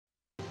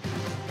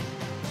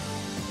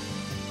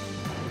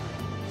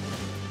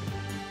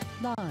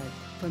Live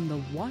from the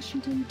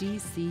Washington,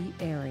 D.C.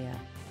 area,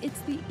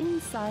 it's the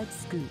Inside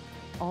Scoop.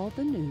 All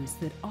the news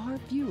that our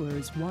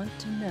viewers want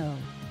to know.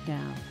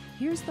 Now,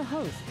 here's the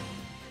host.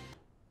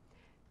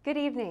 Good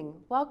evening.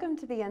 Welcome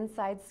to the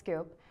Inside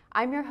Scoop.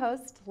 I'm your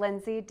host,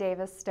 Lindsey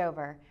Davis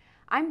Stover.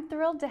 I'm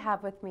thrilled to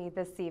have with me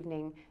this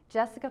evening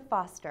Jessica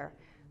Foster,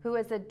 who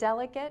is a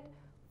delegate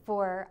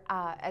for,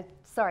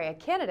 a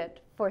candidate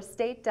for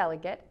state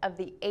delegate of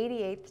the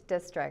 88th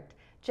District.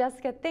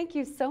 Jessica, thank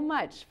you so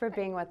much for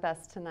being with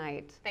us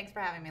tonight. Thanks for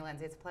having me,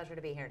 Lindsey. It's a pleasure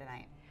to be here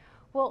tonight.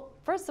 Well,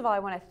 first of all, I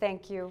want to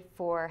thank you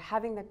for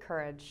having the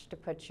courage to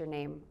put your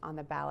name on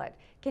the ballot.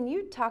 Can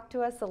you talk to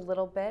us a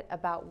little bit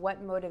about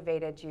what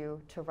motivated you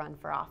to run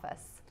for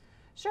office?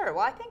 Sure.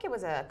 Well, I think it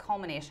was a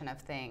culmination of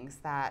things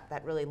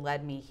that really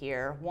led me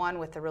here. One,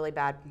 with the really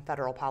bad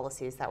federal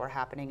policies that were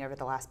happening over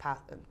the last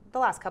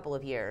couple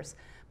of years.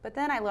 But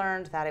then I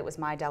learned that it was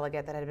my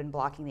delegate that had been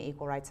blocking the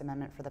Equal Rights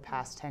Amendment for the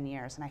past 10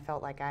 years, and I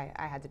felt like I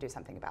had to do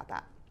something about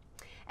that.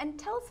 And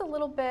tell us a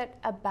little bit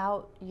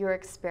about your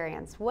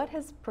experience. What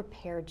has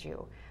prepared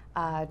you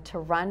to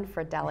run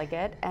for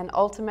delegate and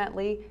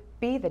ultimately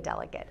be the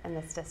delegate in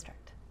this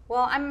district?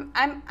 Well, I'm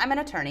an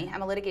attorney.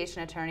 I'm a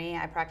litigation attorney.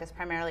 I practice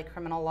primarily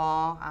criminal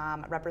law,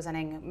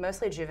 representing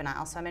mostly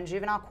juveniles. So I'm in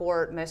juvenile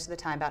court most of the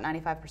time. About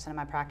 95% of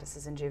my practice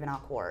is in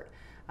juvenile court.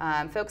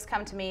 Folks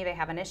come to me, they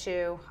have an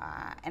issue,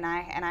 and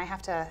I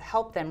have to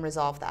help them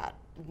resolve that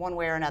one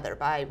way or another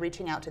by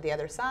reaching out to the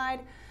other side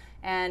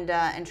and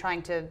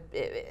trying to,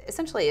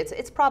 essentially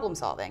it's problem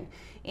solving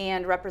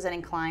and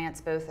representing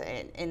clients both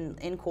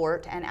in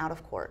court and out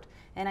of court.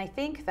 And I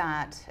think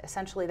that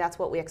essentially that's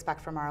what we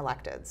expect from our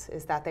electeds,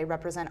 is that they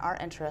represent our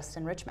interests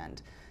in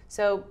Richmond.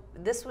 So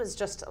this was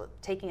just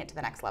taking it to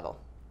the next level.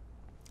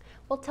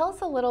 Well, tell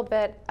us a little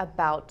bit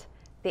about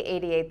the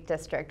 88th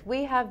District.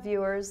 We have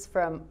viewers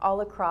from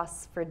all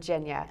across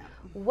Virginia.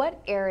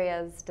 What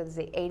areas does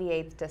the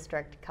 88th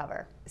District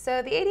cover?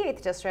 So the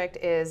 88th District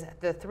is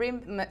the three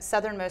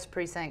southernmost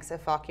precincts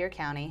of Fauquier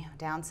County,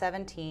 down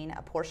 17,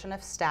 a portion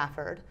of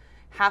Stafford,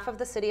 half of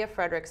the city of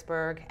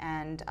Fredericksburg,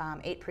 and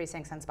 8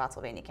 precincts in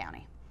Spotsylvania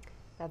County.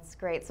 That's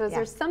great. So is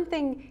there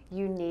something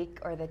unique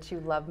or that you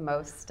love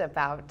most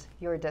about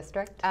your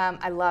district?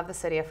 I love the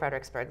city of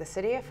Fredericksburg. The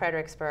city of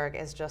Fredericksburg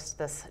is just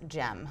this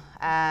gem.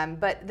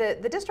 But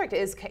the district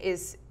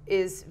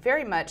is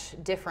very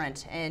much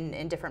different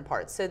in different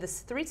parts. So the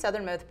 3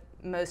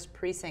 southernmost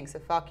precincts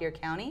of Fauquier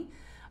County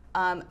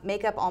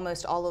make up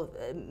almost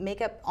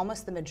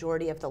the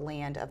majority of the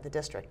land of the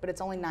district, but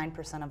it's only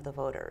 9% of the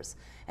voters.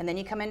 And then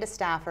you come into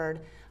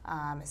Stafford,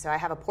 so I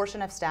have a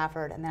portion of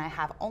Stafford, and then I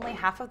have only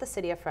half of the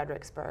city of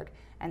Fredericksburg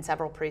and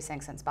several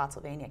precincts in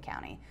Spotsylvania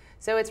County.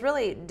 So it's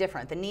really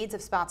different. The needs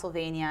of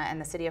Spotsylvania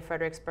and the city of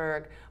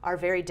Fredericksburg are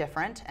very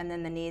different, and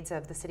then the needs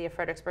of the city of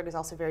Fredericksburg is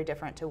also very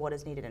different to what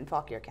is needed in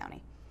Fauquier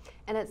County.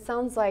 And it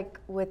sounds like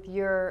with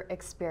your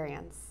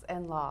experience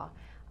in law,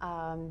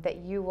 that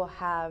you will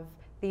have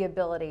the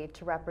ability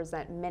to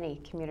represent many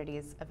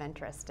communities of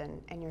interest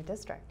in your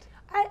district.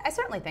 I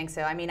certainly think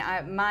so. I mean,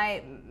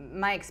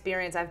 my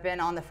experience, I've been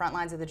on the front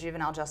lines of the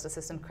juvenile justice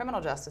system, criminal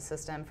justice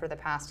system for the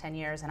past 10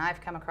 years, and I've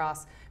come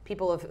across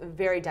people of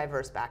very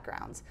diverse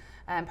backgrounds.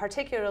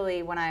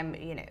 Particularly when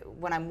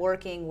I'm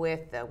working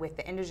with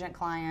the indigent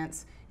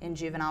clients in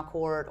juvenile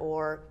court,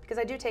 or because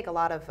I do take a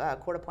lot of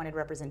court-appointed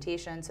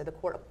representation, so the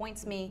court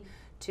appoints me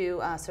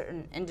to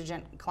certain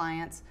indigent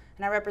clients,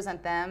 and I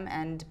represent them.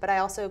 But I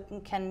also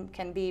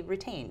can be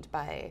retained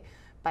by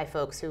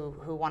folks who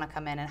want to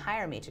come in and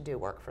hire me to do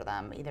work for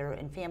them, either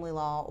in family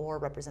law or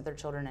represent their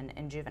children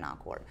in juvenile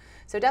court.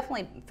 So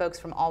definitely folks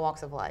from all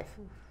walks of life.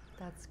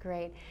 That's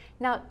great.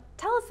 Now,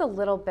 tell us a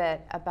little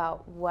bit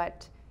about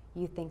what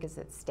you think is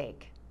at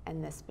stake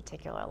in this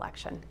particular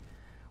election.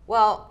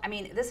 Well, I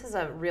mean, this is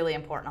a really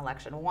important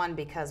election. One,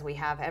 because we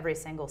have every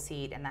single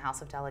seat in the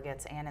House of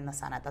Delegates and in the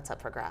Senate that's up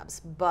for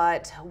grabs.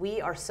 But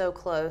we are so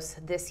close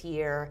this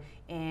year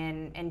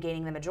in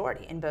gaining the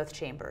majority in both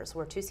chambers.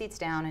 We're 2 seats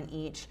down in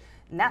each,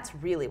 and that's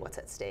really what's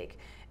at stake.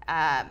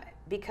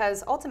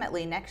 Because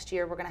ultimately, next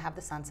year, we're going to have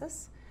the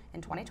census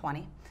in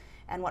 2020.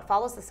 And what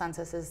follows the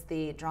census is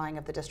the drawing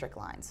of the district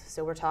lines.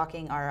 So we're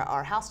talking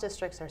our House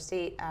districts, our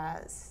state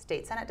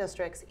Senate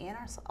districts, and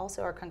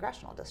also our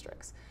congressional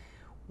districts.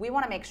 We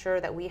want to make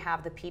sure that we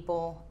have the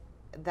people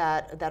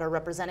that are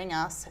representing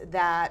us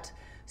that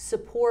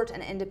support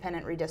an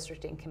independent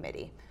redistricting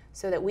committee,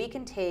 so that we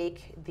can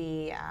take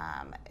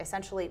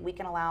essentially we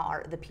can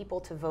allow the people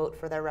to vote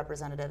for their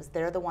representatives.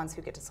 They're the ones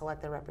who get to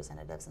select their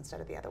representatives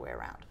instead of the other way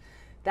around.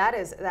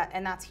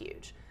 And that's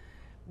huge.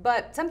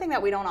 But something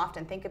that we don't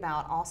often think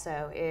about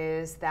also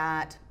is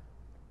that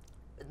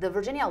the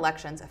Virginia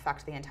elections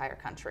affect the entire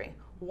country.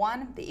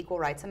 One, the Equal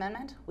Rights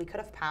Amendment, we could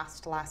have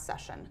passed last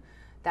session.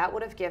 That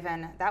would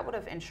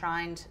have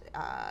enshrined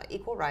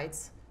equal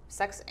rights,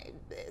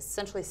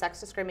 essentially sex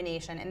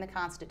discrimination in the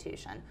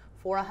Constitution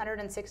for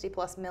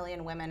 160+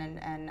 million women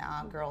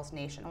and girls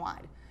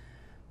nationwide.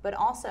 But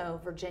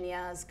also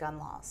Virginia's gun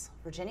laws.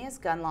 Virginia's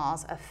gun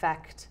laws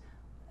affect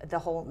the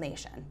whole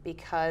nation,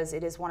 because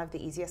it is one of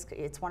the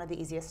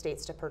easiest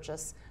states to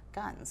purchase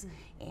guns,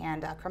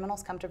 and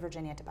criminals come to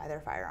Virginia to buy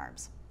their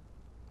firearms.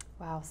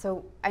 Wow,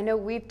 so I know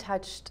we've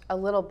touched a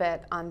little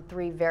bit on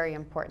three very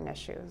important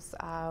issues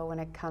when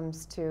it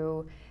comes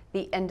to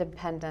the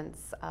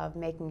independence of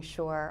making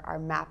sure our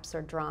maps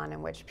are drawn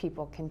in which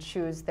people can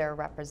choose their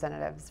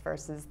representatives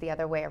versus the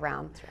other way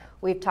around. That's right.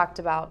 We've talked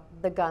about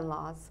the gun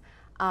laws.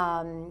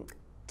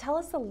 Tell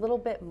us a little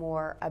bit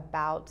more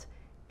about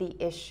the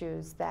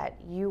issues that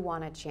you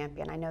want to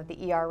champion. I know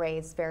the ERA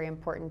is very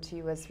important to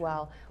you as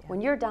well. Yeah. When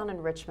you're down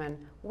in Richmond,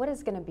 what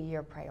is going to be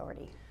your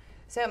priority?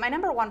 So my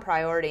number one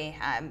priority,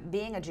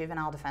 being a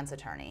juvenile defense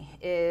attorney,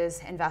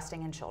 is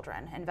investing in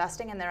children,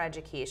 investing in their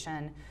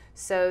education,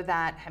 so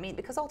that, I mean,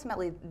 because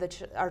ultimately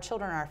our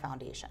children are our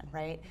foundation,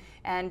 right?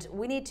 And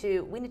we need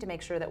to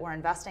make sure that we're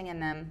investing in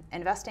them,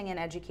 investing in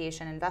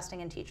education,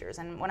 investing in teachers.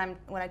 And when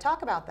I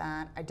talk about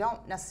that, I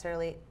don't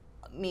necessarily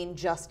mean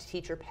just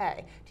teacher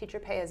pay. Teacher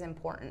pay is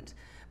important,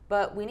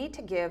 but we need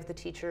to give the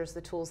teachers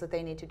the tools that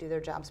they need to do their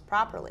jobs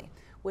properly,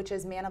 which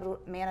is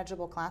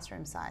manageable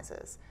classroom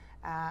sizes,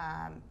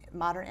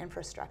 modern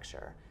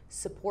infrastructure,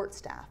 support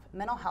staff,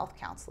 mental health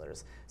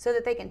counselors, so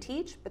that they can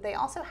teach, but they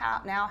also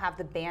now have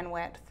the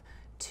bandwidth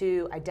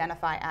to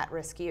identify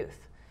at-risk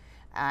youth.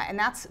 And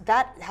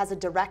that has a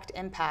direct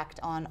impact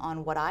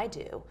on what I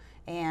do,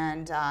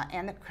 and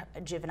the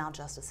juvenile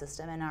justice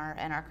system and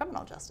our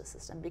criminal justice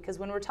system. Because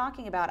when we're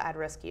talking about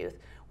at-risk youth,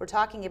 we're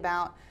talking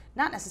about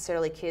not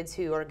necessarily kids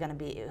who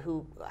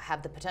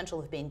have the potential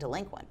of being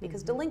delinquent,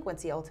 because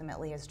delinquency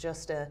ultimately is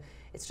just a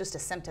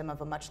symptom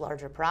of a much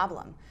larger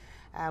problem.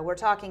 We're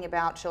talking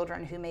about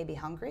children who may be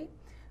hungry,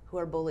 who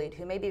are bullied,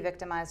 who may be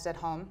victimized at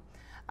home,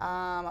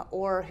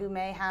 or who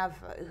may have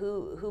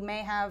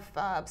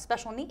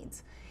special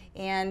needs.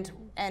 And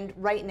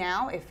right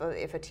now,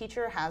 if a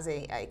teacher has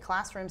a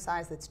classroom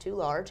size that's too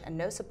large and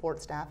no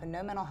support staff and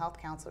no mental health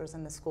counselors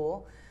in the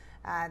school,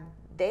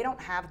 they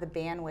don't have the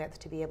bandwidth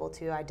to be able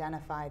to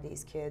identify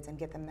these kids and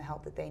get them the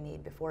help that they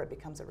need before it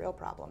becomes a real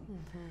problem.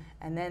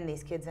 And then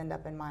these kids end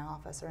up in my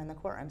office or in the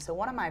courtroom. So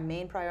one of my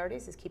main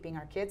priorities is keeping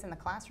our kids in the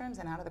classrooms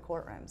and out of the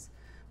courtrooms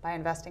by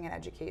investing in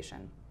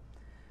education.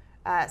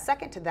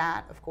 Second to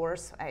that, of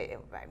course, I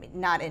mean,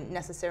 not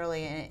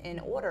necessarily in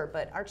order,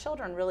 but our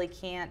children really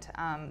can't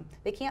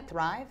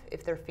thrive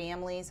if their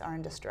families are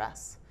in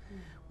distress.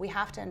 We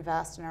have to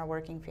invest in our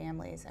working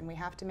families, and we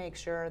have to make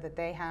sure that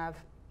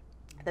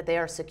they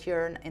are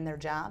secure in their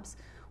jobs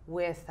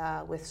with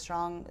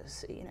strong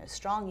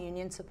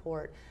union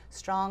support,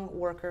 strong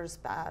workers'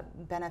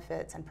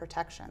 benefits and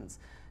protections,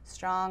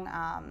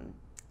 strong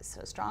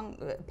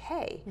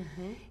pay,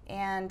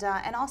 and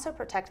also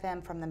protect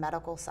them from the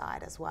medical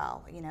side as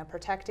well. You know,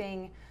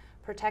 protecting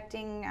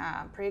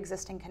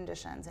pre-existing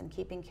conditions and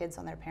keeping kids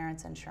on their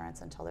parents'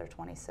 insurance until they're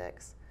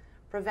 26.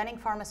 Preventing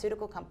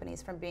pharmaceutical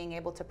companies from being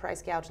able to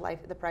price gouge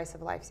the price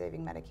of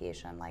life-saving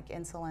medication like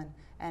insulin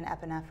and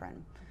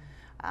epinephrine.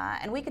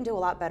 And we can do a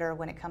lot better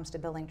when it comes to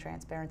billing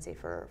transparency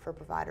for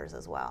providers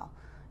as well.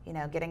 You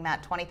know, getting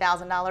that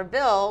 $20,000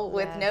 bill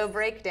with no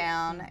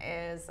breakdown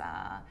is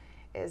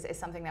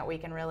something that we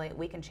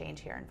can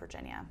change here in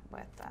Virginia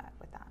with that.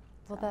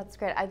 Well, that's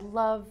great. I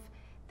love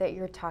that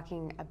you're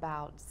talking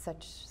about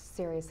such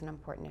serious and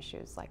important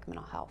issues like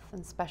mental health,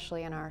 and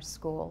especially in our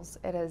schools.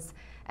 It is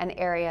an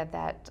area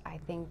that I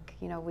think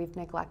we've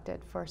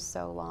neglected for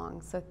so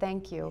long. So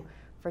thank you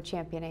for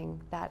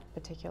championing that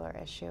particular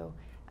issue.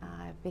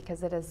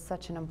 Because it is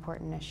such an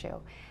important issue.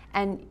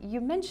 And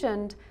you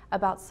mentioned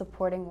about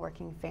supporting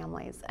working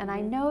families, and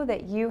I know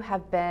that you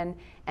have been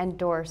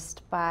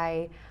endorsed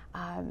by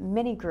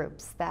many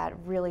groups that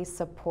really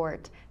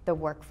support the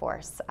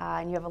workforce,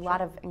 and you have a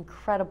lot of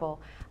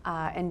incredible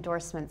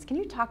endorsements. Can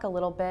you talk a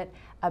little bit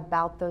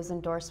about those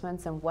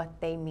endorsements and what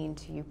they mean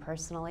to you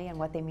personally and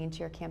what they mean to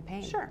your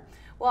campaign? Sure.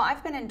 Well,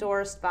 I've been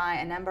endorsed by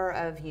a number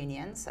of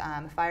unions,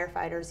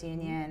 Firefighters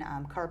Union,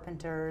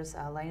 Carpenters,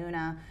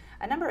 LIUNA,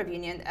 a number of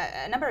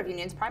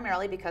unions,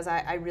 primarily because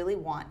I really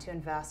want to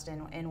invest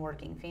in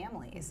working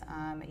families.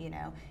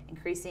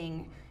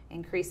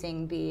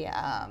 Increasing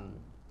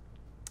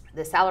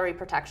the salary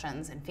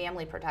protections and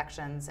family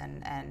protections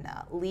and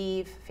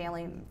leave,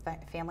 family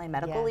and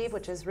medical leave,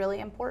 which is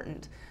really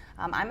important.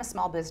 I'm a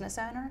small business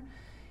owner,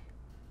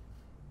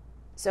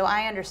 so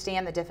I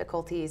understand the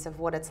difficulties of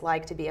what it's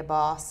like to be a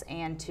boss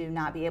and to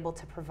not be able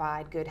to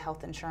provide good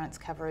health insurance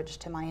coverage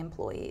to my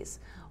employees,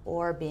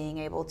 or being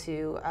able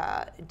to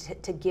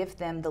give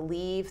them the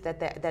leave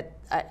that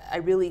I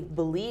really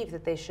believe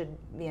that they should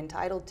be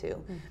entitled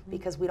to,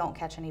 because we don't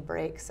catch any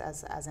breaks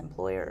as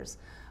employers.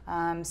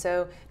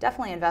 So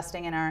definitely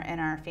investing in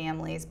our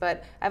families.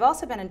 But I've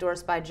also been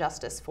endorsed by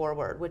Justice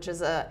Forward, which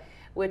is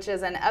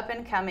an up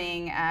and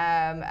coming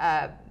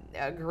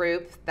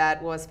group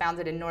that was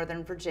founded in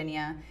Northern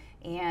Virginia,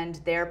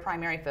 and their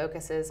primary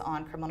focus is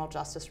on criminal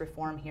justice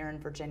reform here in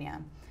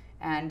Virginia.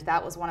 And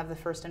that was one of the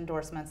first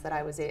endorsements that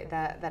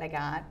I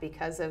got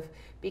because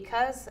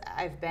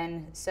I've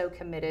been so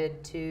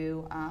committed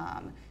to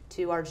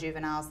our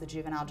juveniles, the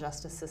juvenile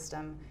justice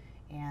system,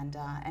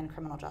 and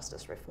criminal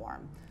justice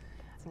reform.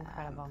 It's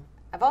incredible.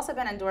 I've also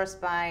been endorsed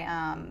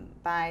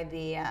by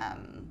the,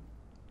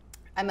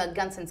 I'm a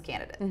Gunson's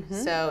candidate.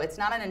 So it's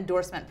not an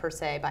endorsement per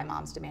se by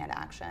Moms Demand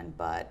Action,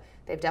 but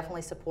they've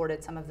definitely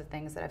supported some of the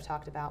things that I've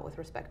talked about with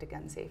respect to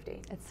gun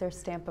safety. It's their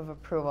stamp of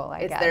approval,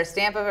 I guess. It's their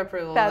stamp of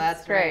approval.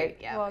 That's great. Right.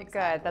 Yeah, well,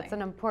 exactly. good. That's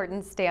an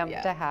important stamp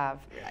to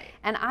have. Right.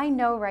 And I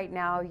know right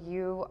now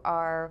you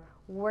are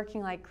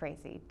working like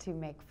crazy to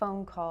make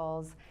phone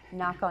calls,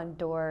 knock on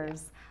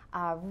doors,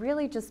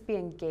 really just be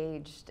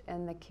engaged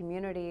in the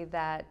community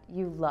that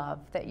you love,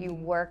 that you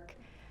work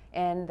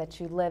in, that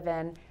you live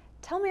in.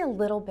 Tell me a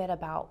little bit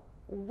about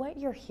what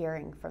you're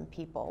hearing from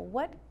people.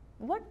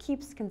 What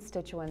keeps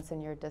constituents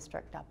in your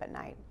district up at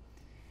night?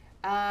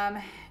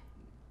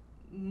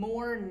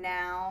 More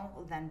now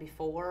than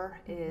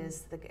before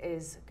is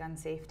gun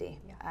safety.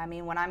 Yeah. I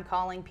mean, when I'm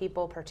calling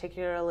people,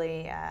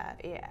 particularly,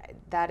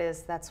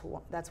 that's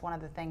one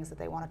of the things that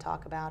they want to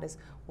talk about is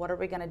what are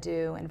we going to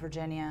do in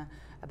Virginia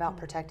about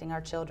protecting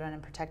our children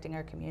and protecting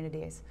our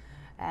communities.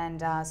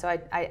 And so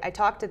I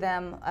talk to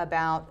them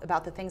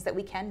about the things that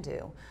we can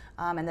do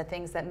and the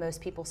things that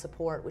most people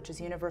support, which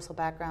is universal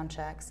background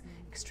checks,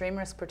 extreme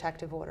risk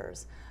protective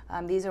orders.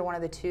 These are one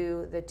of the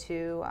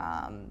two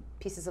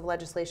pieces of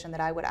legislation that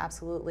I would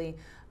absolutely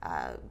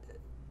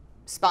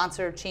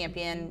sponsor,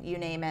 champion, you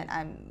name it.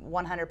 I'm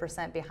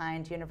 100%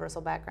 behind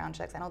universal background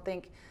checks. I don't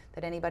think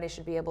that anybody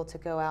should be able to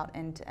go out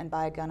and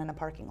buy a gun in a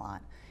parking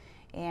lot.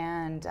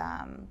 And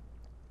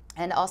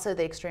also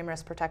the extreme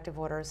risk protective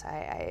orders,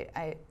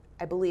 I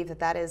believe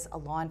that is a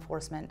law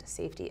enforcement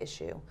safety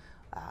issue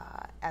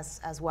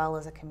as well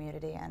as a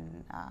community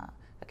and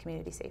a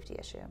community safety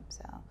issue.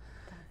 So,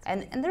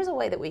 and there's a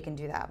way that we can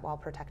do that while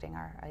protecting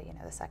our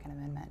the Second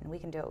Amendment, and we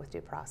can do it with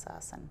due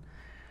process and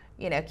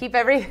keep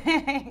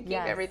everything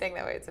everything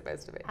the way it's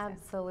supposed to be.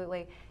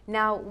 Absolutely.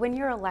 Now, when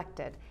you're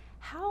elected,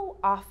 how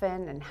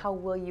often and how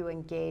will you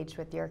engage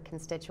with your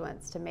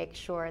constituents to make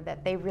sure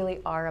that they really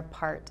are a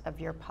part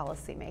of your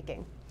policy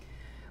making?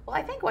 Well,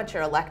 I think once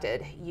you're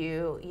elected,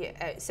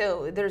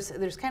 so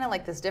there's kind of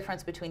like this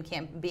difference between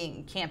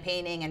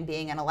campaigning and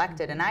being an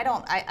elected, and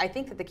I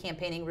think that the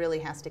campaigning really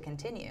has to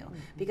continue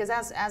because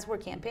as we're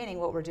campaigning,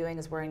 what we're doing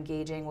is we're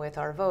engaging with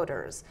our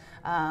voters,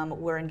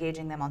 we're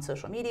engaging them on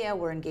social media,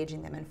 we're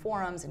engaging them in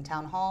forums and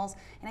town halls,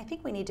 and I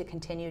think we need to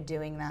continue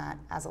doing that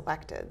as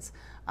electeds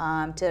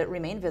to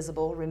remain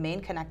visible,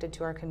 remain connected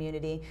to our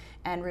community,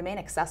 and remain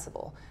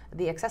accessible.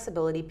 The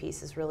accessibility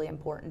piece is really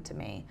important to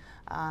me.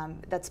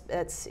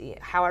 That's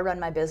how I run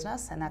my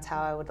business, and that's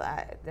how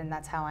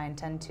I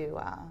intend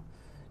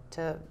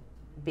to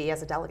be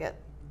as a delegate.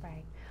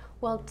 Right.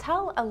 Well,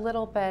 tell a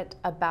little bit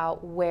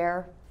about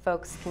where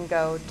folks can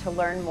go to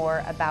learn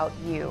more about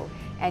you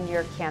and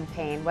your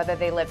campaign, whether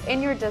they live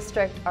in your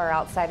district or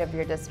outside of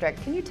your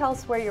district. Can you tell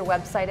us where your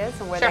website is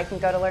and where Sure. they can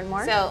go to learn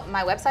more? So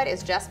my website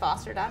is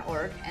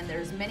jessfoster.org, and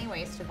there's many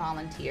ways to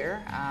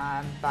volunteer.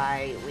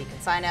 We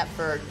can sign up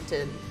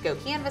to go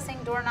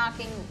canvassing, door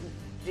knocking,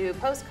 do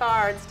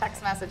postcards,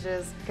 text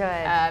messages.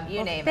 Good.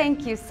 You name it.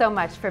 Thank you so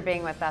much for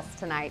being with us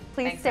tonight.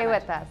 Please Thanks stay so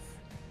much. with us.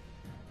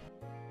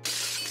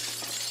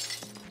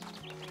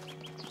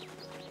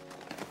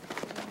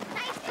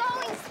 Nice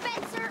going,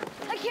 Spencer.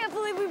 I can't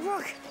believe we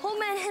broke Old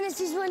Man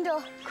Hennessy's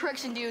window.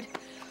 Correction, dude.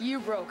 You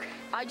broke.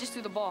 I just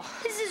threw the ball.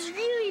 This is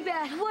really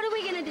bad. What are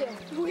we gonna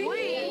do?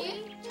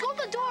 We? Go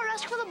to the door,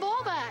 ask for the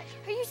ball back.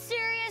 Are you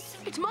serious?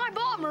 It's my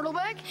ball,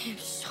 Myrtleback. You're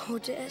so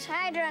dead.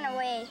 I'd run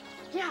away.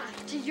 Yeah,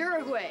 to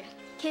Uruguay.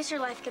 Kiss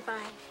your life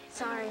goodbye.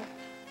 Sorry.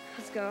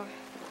 Let's go.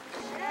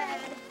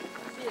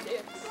 See you,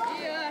 dude.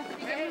 See ya.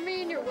 You remember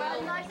me and you're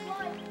well. Nice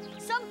life.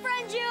 Some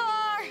friends you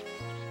are.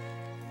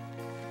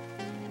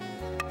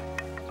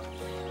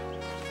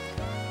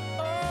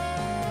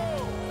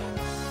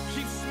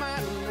 Keep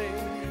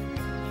smiling,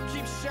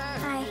 keep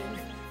shining.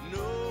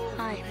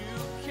 Hi. You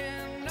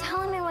can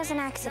Tell him it was an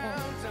accident,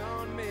 count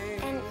on me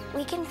and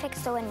we can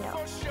fix the window.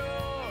 for sure.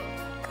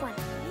 Come on.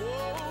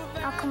 Oh,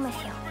 I'll come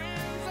with you.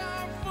 friends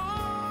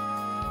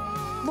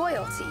are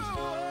Loyalty.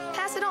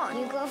 Pass it on.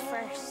 You go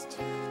first.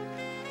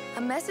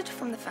 A message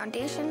from the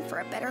Foundation for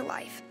a Better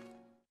Life.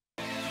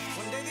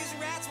 One day these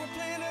rats were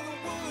playing in the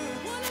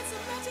woods. Well, it's a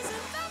matches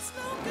and that's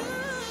no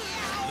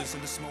good.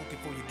 Listen to smoke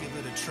before you give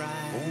it a try.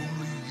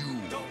 Only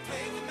you. Don't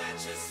play with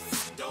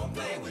matches. Don't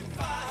play with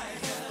fire.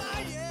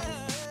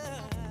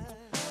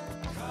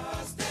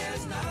 Cause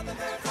there's nothing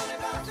very funny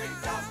about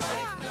freaked out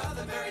life.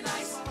 Nothing very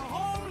nice.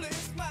 Holy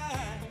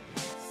smile.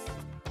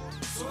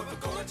 So if a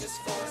gorgeous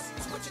force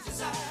is what you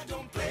desire,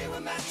 don't play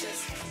with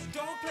matches.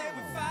 Don't play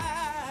with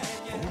fire.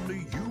 Yeah. Only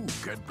you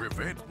can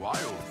prevent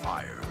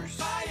wildfires.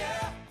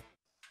 Fire.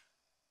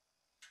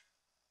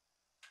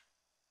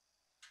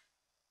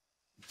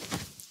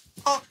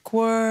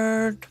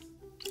 Awkward.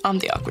 I'm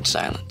the awkward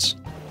silence.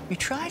 You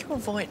try to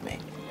avoid me,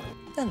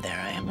 then there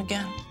I am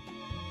again.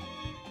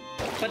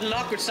 But an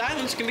awkward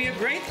silence can be a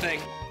great thing.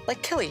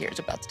 Like Kelly here is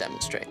about to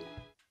demonstrate.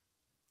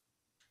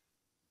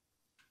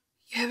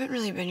 You haven't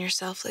really been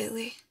yourself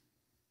lately.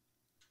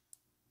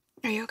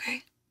 Are you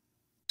okay?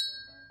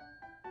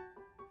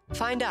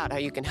 Find out how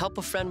you can help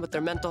a friend with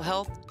their mental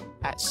health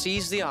at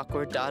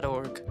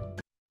seizetheawkward.org.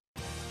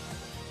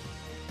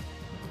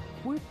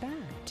 We're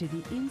back to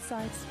the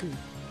Inside Scoop.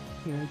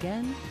 Here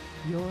again,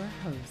 your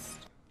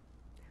host.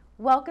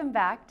 Welcome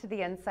back to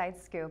the Inside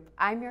Scoop.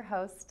 I'm your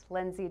host,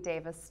 Lindsey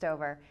Davis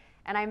Stover,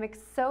 and I'm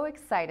so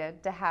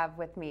excited to have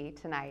with me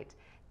tonight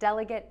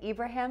Delegate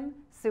Ibraheem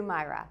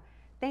Samirah.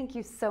 Thank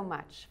you so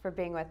much for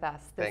being with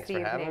us this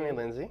evening. Thanks for having me,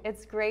 Lindsey.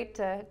 It's great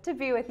to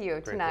be with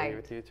you tonight.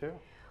 Great to be with you too.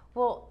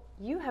 Well,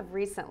 you have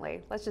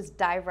recently, let's just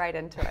dive right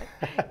into it.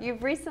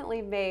 You've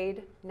recently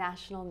made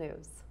national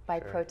news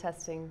by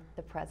protesting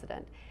the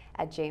president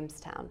at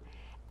Jamestown.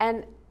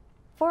 And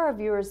for our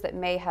viewers that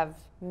may have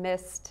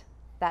missed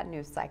that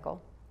news cycle,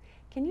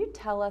 can you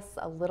tell us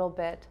a little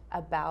bit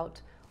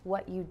about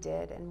what you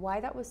did and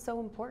why that was so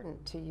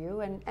important to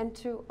you and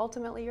to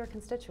ultimately your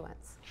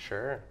constituents?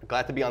 Sure.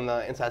 Glad to be on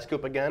the Inside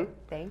Scoop again.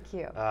 Thank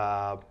you.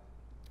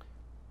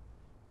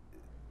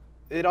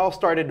 It all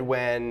started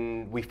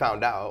when we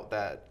found out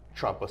that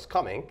Trump was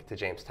coming to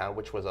Jamestown,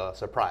 which was a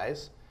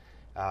surprise.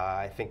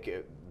 I think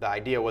the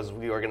idea was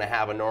we were going to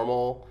have a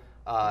normal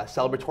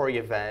celebratory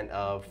event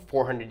of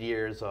 400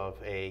 years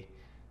of a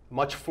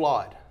much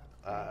flawed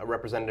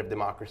representative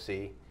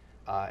democracy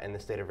in the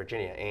state of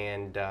Virginia,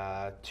 and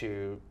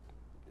to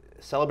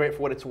celebrate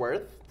for what it's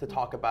worth, to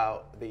talk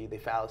about the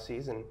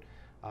fallacies, and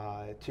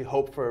to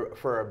hope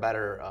for a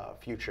better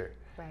future.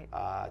 Right.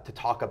 To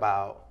talk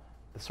about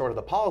the sort of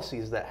the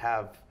policies that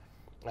have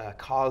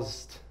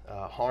caused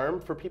harm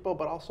for people,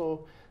 but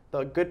also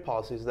the good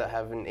policies that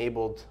have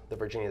enabled the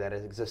Virginia that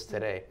exists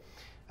today.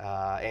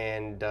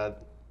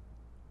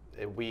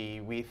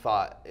 We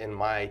thought in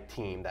my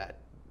team that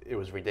it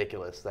was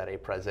ridiculous that a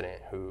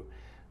president who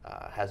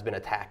has been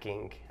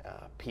attacking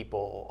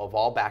people of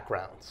all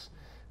backgrounds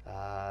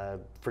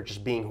for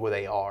just being who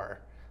they are,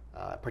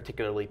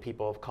 particularly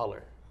people of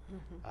color,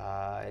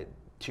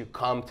 to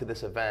come to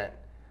this event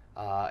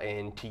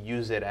and to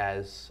use it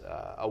as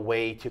a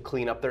way to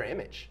clean up their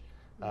image.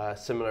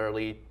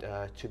 Similarly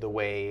to the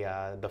way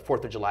the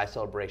 4th of July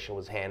celebration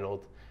was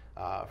handled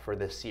for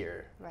this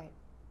year. Right.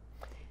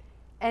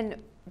 And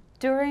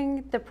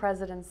during the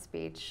president's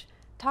speech,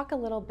 talk a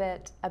little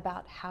bit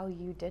about how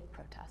you did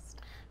protest.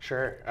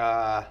 Sure.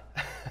 Well,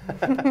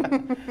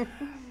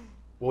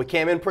 we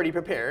came in pretty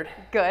prepared.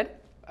 Good.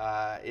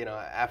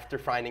 After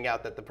finding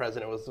out that the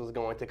president was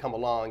going to come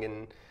along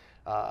and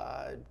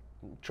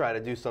try to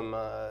do some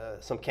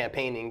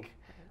campaigning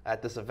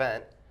at this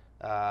event,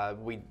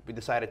 we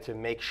decided to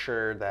make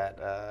sure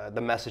that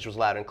the message was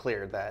loud and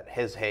clear that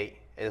his hate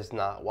is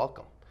not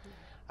welcome.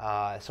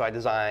 So I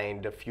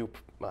designed a few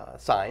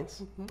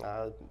signs,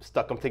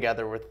 stuck them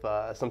together with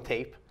some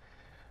tape,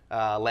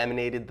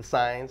 laminated the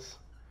signs,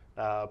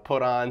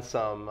 put on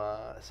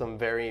some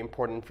very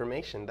important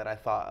information that I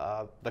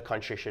thought the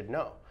country should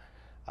know.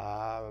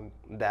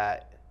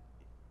 That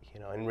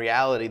in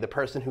reality, the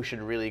person who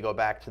should really go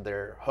back to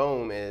their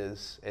home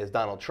is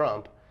Donald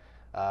Trump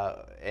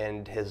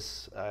and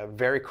his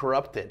very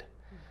corrupted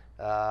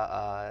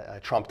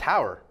Trump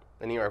Tower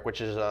in New York,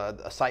 which is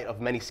a site of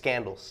many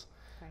scandals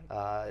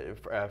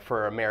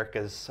for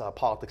America's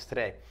politics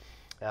today.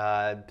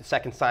 The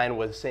second sign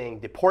was saying,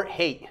 "Deport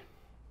hate,"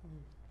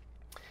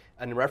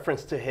 in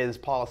reference to his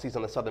policies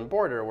on the southern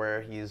border,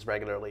 where he's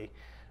regularly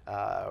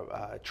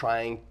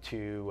trying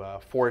to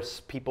force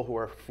people who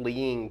are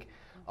fleeing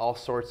all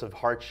sorts of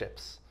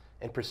hardships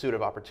in pursuit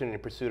of opportunity,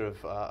 in pursuit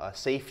of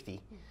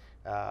safety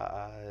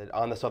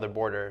on the southern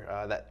border,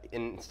 that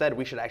instead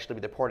we should actually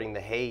be deporting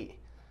the hate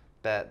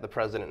that the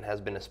president has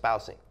been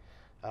espousing.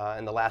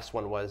 And the last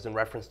one was in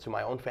reference to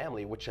my own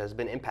family, which has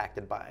been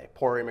impacted by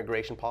poor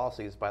immigration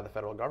policies by the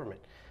federal government.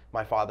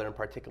 My father in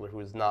particular, who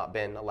has not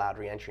been allowed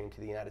re-entry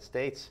into the United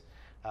States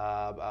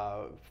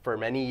for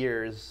many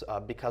years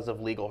because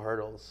of legal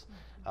hurdles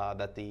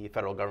that the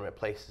federal government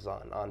places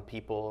on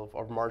people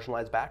of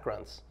marginalized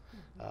backgrounds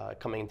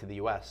coming into the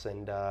U.S.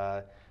 And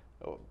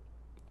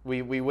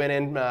we went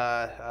in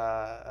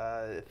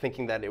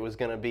thinking that it was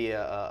going to be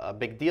a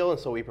big deal, and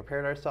so we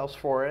prepared ourselves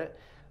for it.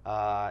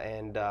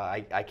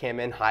 I came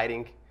in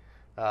hiding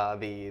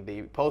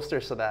the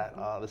poster so that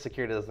the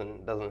security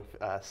doesn't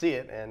see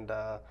it, and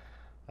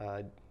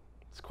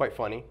it's quite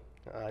funny,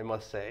 I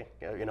must say.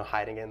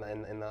 Hiding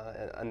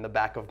in the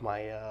back of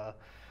my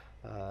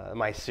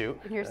my suit.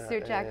 In your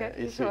suit jacket.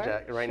 Suit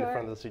jacket, right in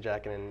front of the suit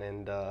jacket,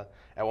 and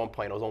at one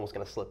point I was almost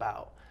going to slip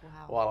out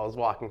while I was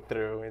walking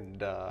through,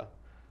 and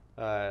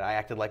I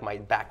acted like my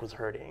back was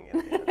hurting,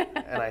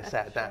 and I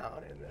sat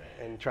down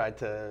and tried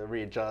to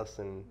readjust,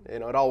 and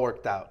it all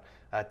worked out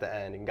at the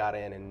end, and got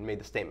in and made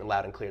the statement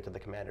loud and clear to the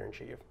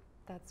Commander-in-Chief.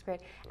 That's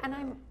great.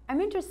 And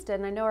I'm interested,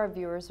 and I know our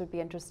viewers would be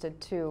interested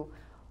too,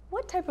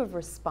 what type of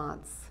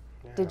response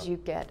did you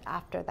get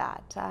after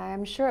that?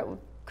 I'm sure it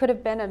could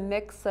have been a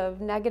mix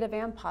of negative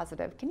and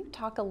positive. Can you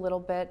talk a little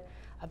bit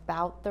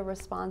about the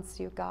response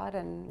you got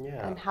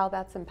and how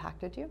that's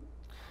impacted you?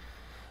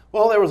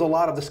 Well, there was a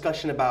lot of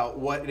discussion about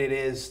what it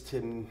is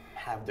to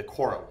have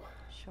decorum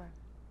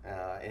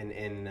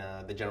in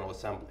the General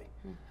Assembly.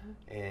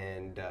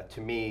 And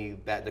to me,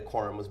 that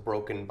decorum was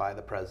broken by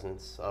the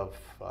presence of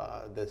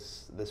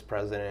this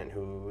president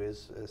who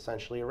is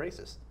essentially a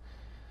racist.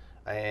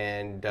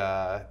 And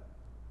I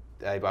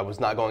was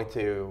not going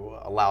to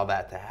allow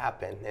that to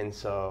happen. And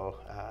so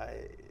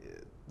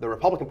the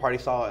Republican Party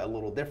saw it a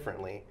little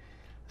differently.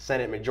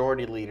 Senate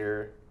Majority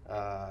Leader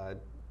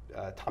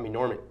Tommy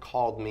Norman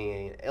called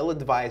me an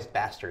ill-advised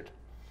bastard.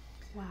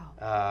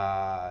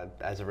 Wow.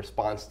 As a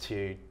response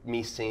to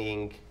me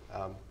saying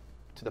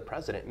to the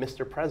president,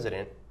 Mr.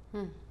 President,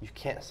 you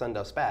can't send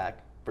us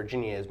back.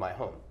 Virginia is my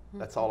home.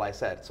 That's all I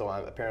said. So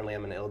apparently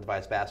I'm an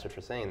ill-advised bastard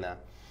for saying that.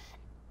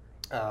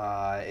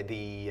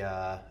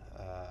 The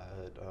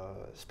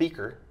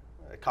speaker,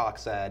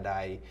 Cox, said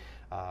I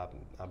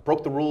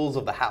broke the rules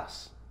of the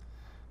House.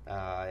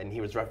 And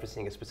he was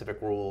referencing a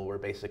specific rule where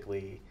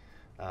basically,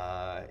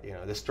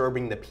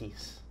 disturbing the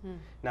peace.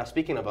 Now,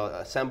 speaking of an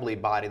assembly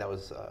body that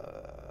was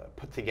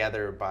put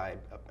together by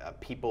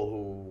people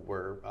who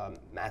were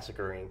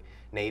massacring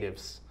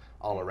natives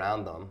all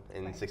around them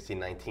in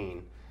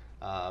 1619,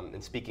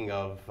 and speaking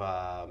of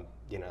an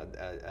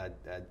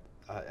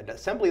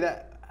assembly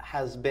that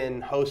has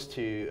been host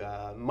to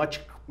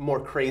much more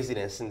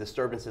craziness and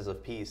disturbances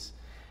of peace,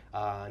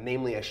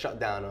 namely a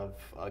shutdown of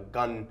a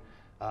gun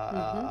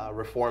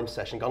reform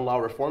session, gun law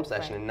reform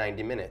session in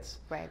 90 minutes.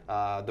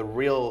 The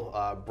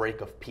real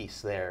break of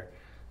peace there.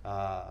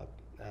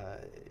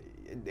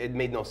 It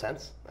made no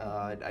sense.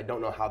 I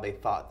don't know how they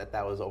thought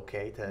that was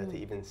okay to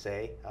even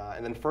say.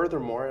 And then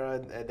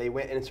furthermore, they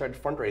went and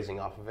started fundraising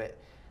off of it,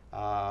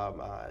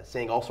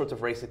 saying all sorts of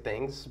racist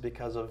things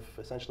because of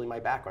essentially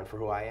my background, for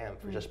who I am,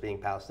 for just being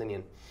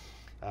Palestinian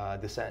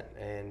descent.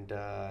 And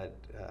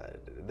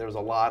there was a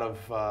lot of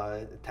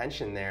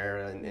tension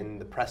there, and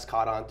the press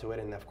caught onto it,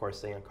 and of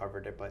course they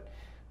uncovered it. But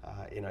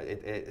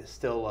it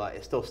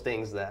still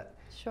stings that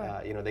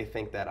they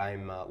think that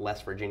I'm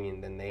less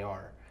Virginian than they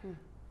are.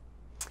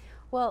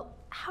 Well,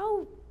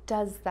 how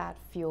does that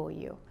fuel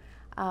you?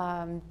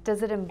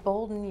 Does it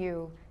embolden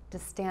you to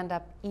stand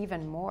up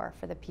even more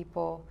for the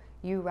people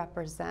you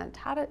represent?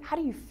 How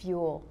do you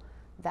fuel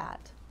that?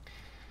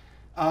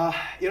 At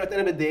the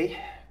end of the day,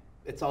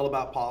 it's all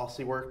about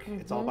policy work.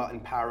 It's all about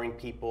empowering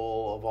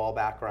people of all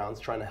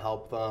backgrounds, trying to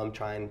help them,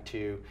 trying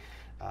to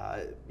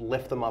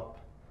lift them up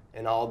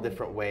in all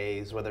different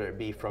ways, whether it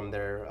be from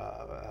their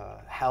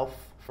health,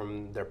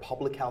 from their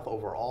public health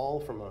overall,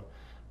 from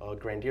a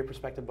grandier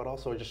perspective, but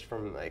also just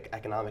from like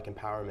economic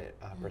empowerment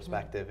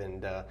perspective.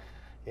 And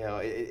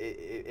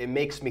it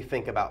makes me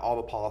think about all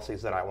the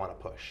policies that I want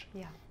to push.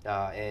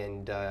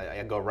 And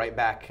I go right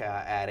back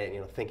at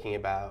it, thinking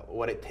about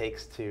what it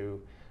takes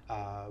to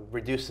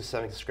reduce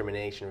systemic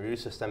discrimination,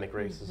 reduce systemic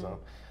racism.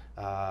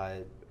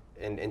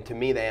 And to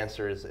me, the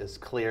answer is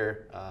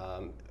clear.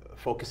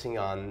 Focusing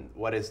on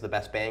what is the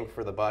best bang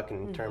for the buck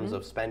in terms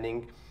of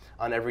spending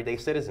on everyday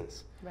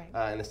citizens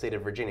in the state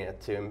of Virginia,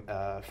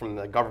 from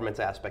the government's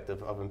aspect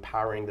of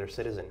empowering their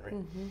citizenry.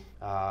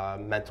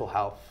 Mental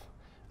health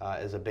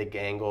is a big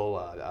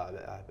angle.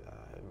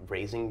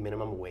 Raising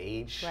minimum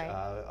wage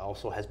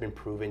also has been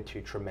proven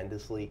to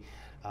tremendously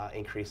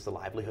increase the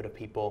livelihood of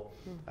people.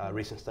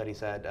 Recent studies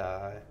said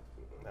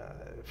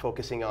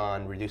focusing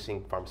on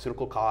reducing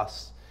pharmaceutical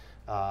costs,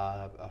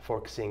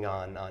 focusing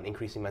on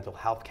increasing mental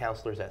health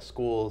counselors at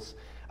schools.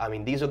 I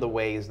mean, these are the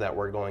ways that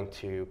we're going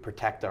to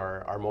protect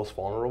our most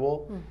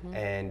vulnerable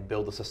and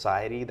build a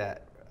society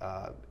that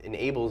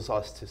enables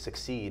us to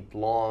succeed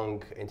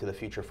long into the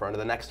future for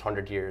the next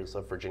 100 years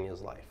of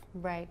Virginia's life.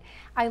 Right.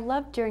 I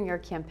loved during your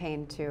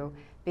campaign too,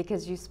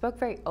 because you spoke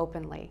very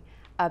openly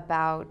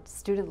about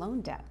student loan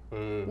debt,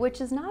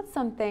 which is not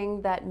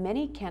something that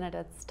many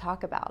candidates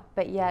talk about.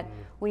 But yet,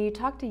 when you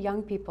talk to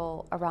young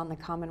people around the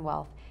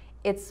Commonwealth,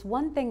 it's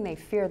one thing they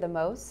fear the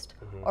most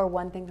or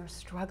one thing they're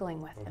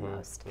struggling with the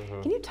most.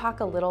 Can you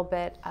talk a little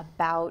bit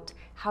about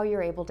how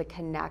you're able to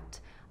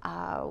connect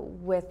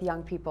with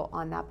young people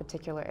on that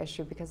particular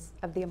issue because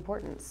of the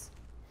importance?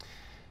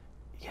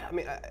 Yeah, I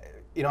mean,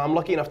 I'm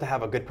lucky enough to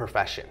have a good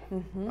profession.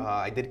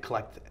 I did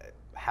collect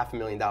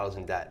 $500,000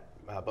 in debt,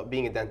 but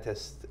being a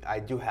dentist, I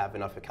do have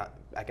enough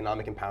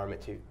economic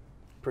empowerment to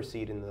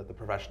proceed in the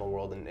professional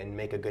world and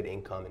make a good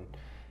income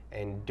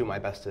and do my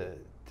best to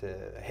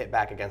hit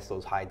back against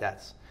those high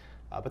debts.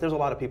 But there's a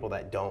lot of people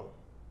that don't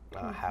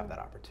have that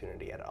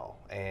opportunity at all.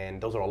 And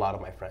those are a lot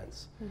of my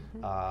friends.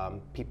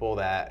 People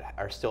that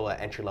are still at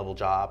entry-level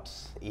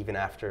jobs, even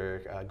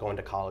after going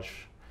to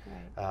college,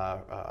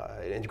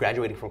 and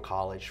graduating from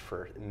college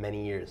for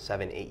many years,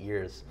 7, 8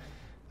 years.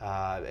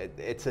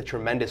 It's a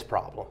tremendous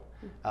problem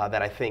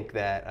that I think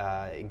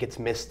that it gets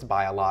missed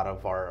by a lot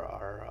of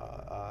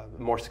our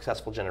more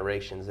successful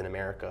generations in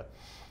America.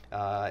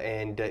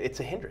 And it's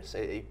a hindrance.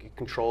 It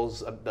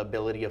controls the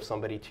ability of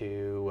somebody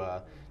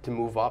to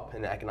move up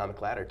in the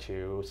economic ladder,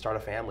 to start a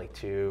family,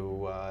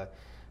 to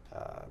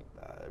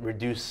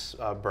reduce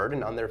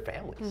burden on their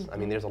families. I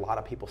mean, there's a lot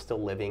of people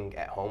still living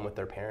at home with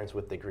their parents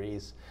with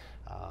degrees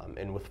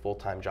and with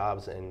full-time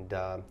jobs, and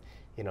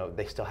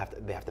they still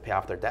have to pay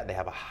off their debt. They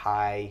have a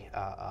high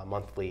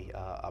monthly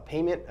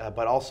payment,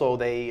 but also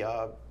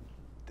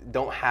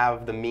don't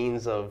have the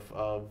means of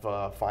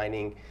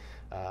finding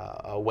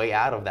a way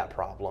out of that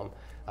problem.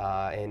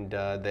 And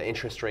the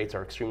interest rates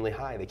are extremely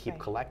high. They keep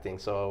collecting.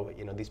 So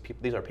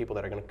these are people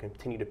that are going to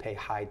continue to pay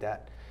high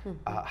debt,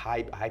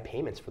 high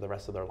payments for the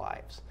rest of their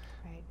lives.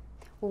 Right.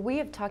 Well, we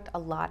have talked a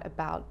lot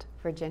about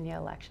Virginia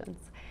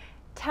elections.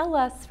 Tell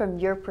us from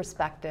your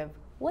perspective,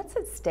 what's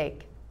at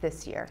stake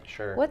this year?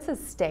 Sure. What's at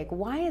stake?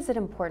 Why is it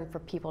important for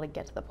people to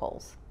get to the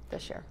polls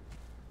this year?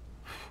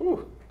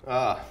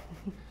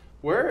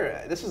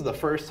 This is the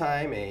first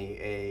time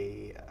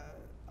a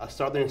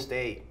southern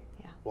state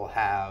will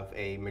have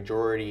a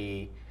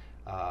majority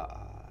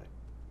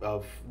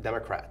of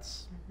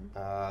Democrats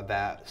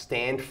that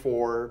stand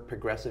for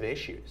progressive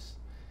issues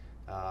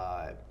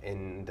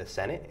in the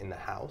Senate, in the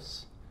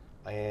House,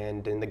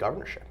 and in the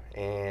governorship.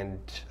 And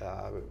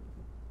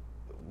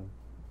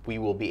we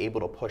will be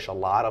able to push a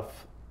lot of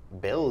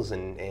bills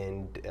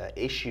and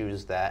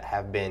issues that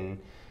have been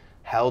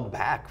held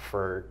back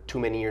for too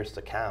many years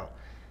to count.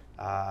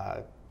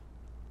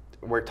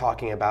 We're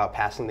talking about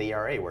passing the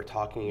ERA. We're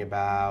talking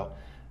about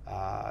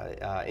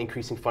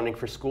increasing funding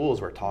for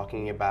schools. We're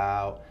talking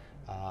about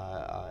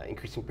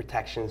increasing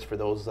protections for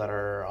those that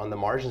are on the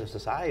margins of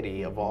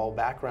society of all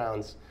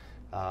backgrounds.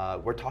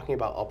 We're talking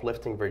about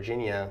uplifting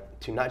Virginia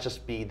to not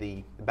just be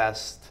the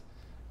best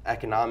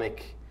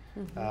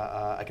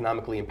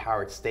economically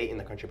empowered state in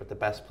the country, but the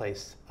best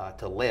place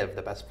to live,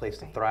 the best place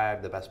to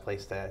thrive, the best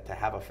place to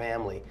have a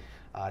family,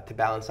 to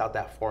balance out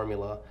that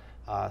formula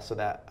so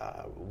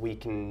that we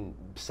can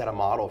set a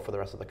model for the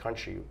rest of the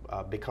country,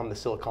 become the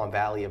Silicon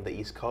Valley of the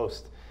East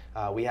Coast.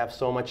 We have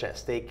so much at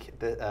stake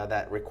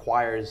that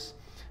requires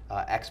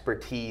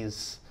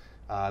expertise,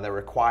 that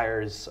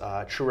requires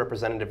true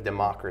representative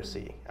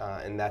democracy,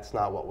 and that's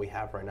not what we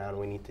have right now, and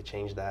we need to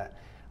change that.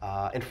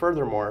 And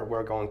furthermore,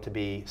 we're going to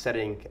be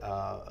setting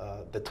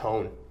the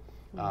tone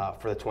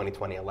for the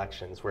 2020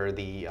 elections. We're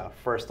the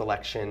first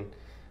election,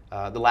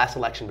 the last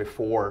election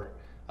before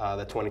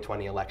the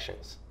 2020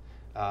 elections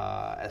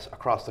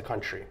across the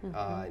country.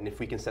 And if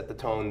we can set the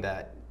tone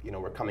that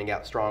we're coming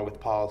out strong with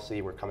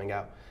policy, we're coming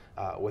out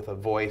with a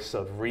voice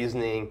of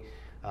reasoning,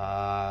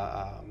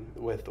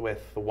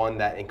 with one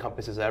that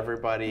encompasses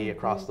everybody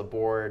across the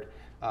board,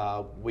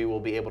 we will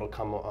be able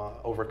to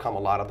overcome a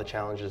lot of the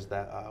challenges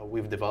that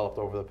we've developed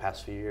over the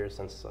past few years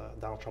since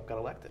Donald Trump got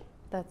elected.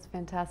 That's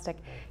fantastic.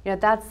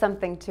 That's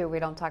something too we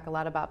don't talk a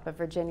lot about, but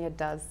Virginia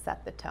does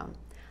set the tone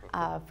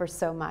for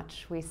so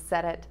much. We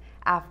set it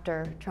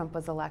after Trump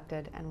was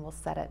elected, and we'll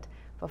set it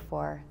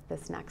before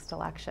this next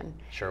election.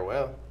 Sure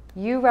will.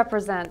 You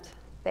represent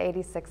the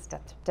 86th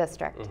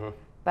district,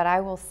 but I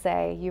will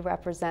say you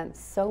represent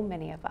so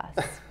many of us,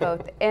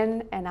 both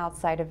in and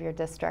outside of your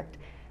district.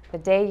 The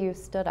day you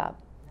stood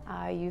up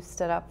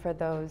for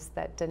those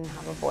that didn't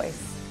have a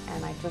voice,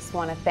 and I just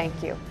want to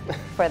thank you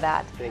for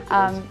that. Thank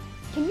you.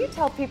 Can you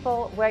tell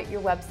people what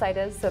your website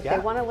is, so if they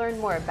want to learn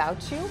more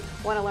about you,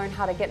 want to learn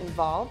how to get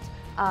involved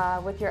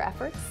with your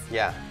efforts?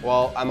 Yeah,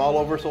 well, I'm all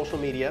over social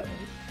media,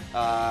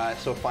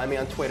 so find me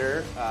on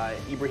Twitter,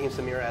 Ibraheem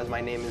Samirah, as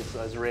my name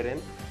is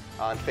written,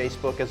 on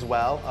Facebook as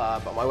well,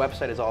 but my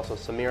website is also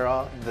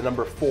Samirah, the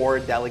number 4,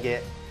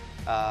 Delegate,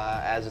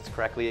 as it's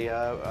correctly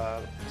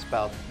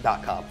spelled,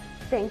 .com.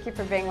 Thank you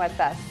for being with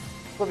us.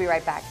 We'll be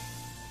right back.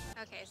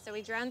 Okay, so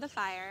we drowned the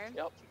fire,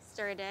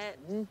 stirred it,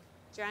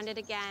 drowned it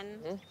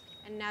again,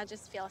 and now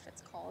just feel if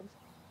it's cold.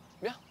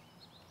 Yeah.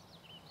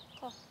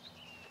 Cool.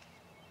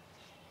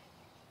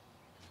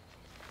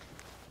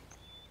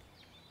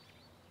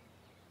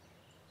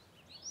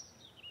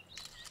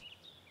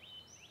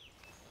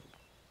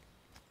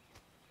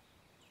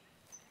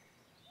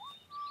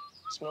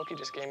 Smokey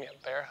just gave me a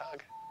bear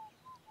hug.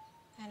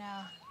 I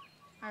know.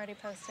 I already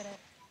posted it.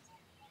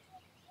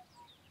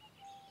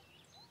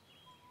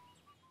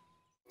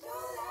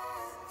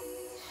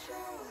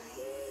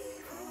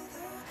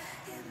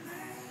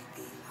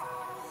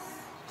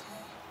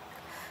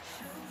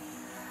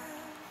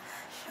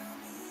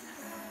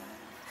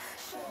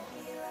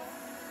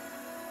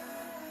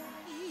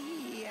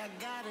 I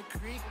got a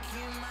creak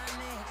in my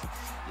neck,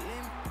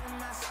 limp in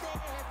my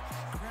step,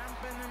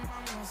 cramping in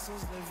my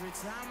muscles every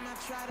time I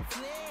try to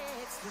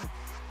flex.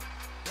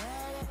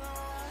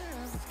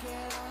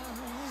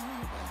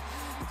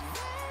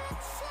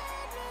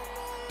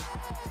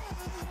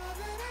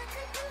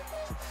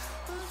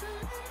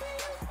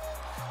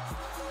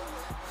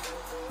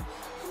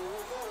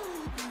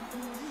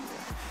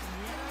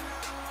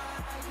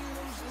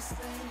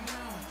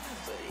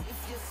 But if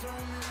you throw me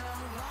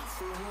love, I'll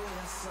throw you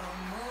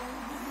some more.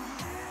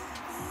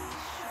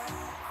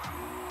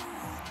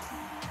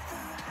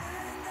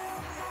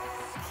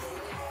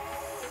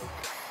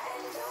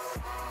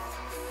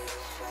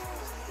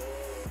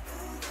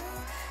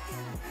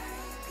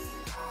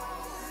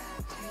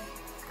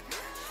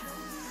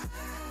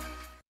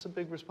 It's a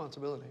big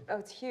responsibility. Oh,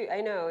 it's huge. I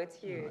know, it's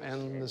huge.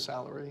 And the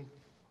salary.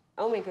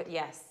 Oh my god,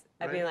 yes.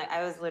 Right? I mean, like,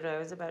 I was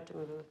about to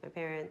move in with my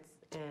parents,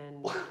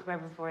 and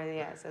right before,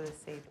 so this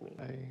saved me.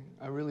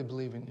 I really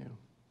believe in you,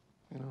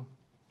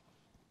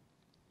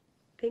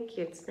 Thank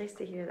you. It's nice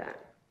to hear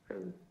that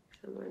from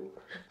someone.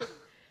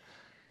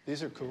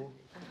 These are cool.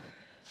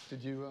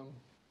 Did you,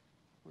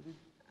 what did you?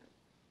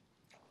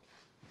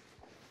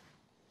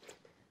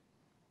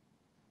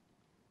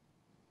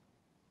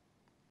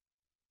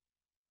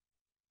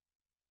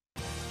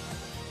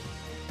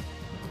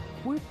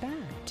 We're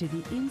back to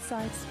the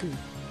Inside Scoop.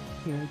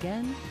 Here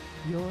again,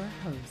 your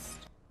host.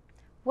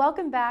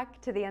 Welcome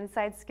back to the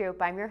Inside Scoop.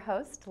 I'm your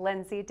host,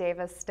 Lindsey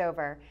Davis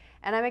Stover,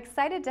 and I'm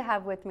excited to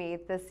have with me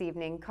this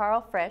evening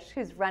Karl Frisch,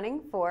 who's running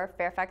for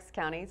Fairfax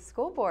County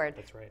School Board.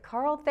 That's right.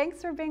 Karl,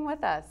 thanks for being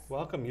with us.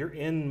 Welcome. You're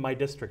in my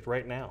district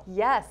right now.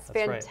 Yes,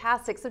 That's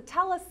fantastic. Right.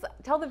 So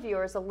tell the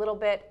viewers a little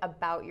bit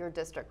about your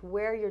district,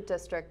 where your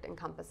district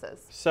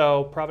encompasses.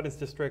 So Providence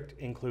district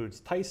includes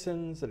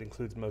Tysons, it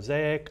includes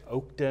Mosaic,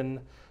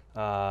 Oakton,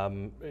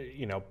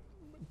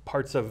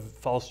 parts of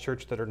Falls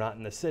Church that are not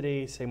in the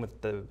city, same with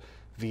the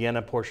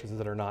Vienna portions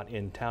that are not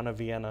in town of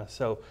Vienna.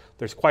 So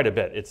there's quite a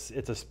bit. It's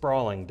a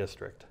sprawling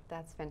district.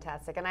 That's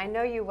fantastic. And I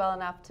know you well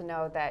enough to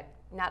know that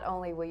not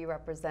only will you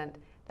represent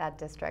that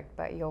district,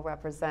 but you'll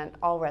represent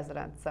all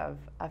residents of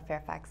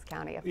Fairfax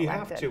County if you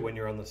elected. have to when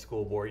you're on the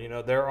school board.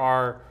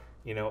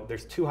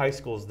 There's 2 high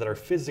schools that are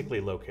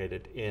physically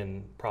located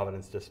in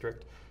Providence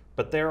district,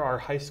 but there are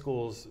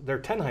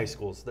 10 high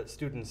schools that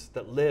students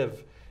that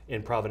live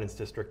in Providence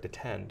district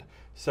attend.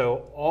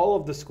 So all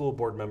of the school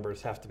board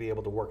members have to be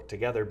able to work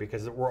together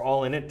because we're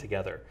all in it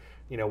together.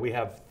 We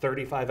have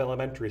 35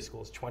 elementary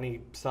schools,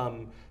 20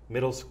 some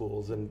middle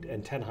schools,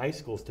 and 10 high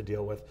schools to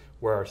deal with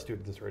where our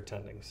students are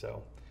attending.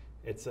 So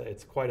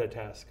it's quite a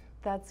task.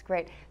 That's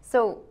great.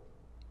 So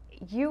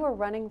you are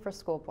running for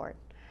school board.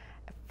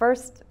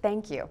 First,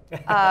 thank you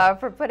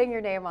for putting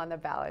your name on the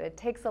ballot. It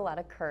takes a lot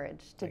of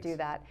courage to do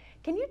that.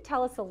 Can you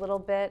tell us a little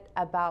bit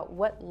about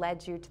what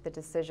led you to the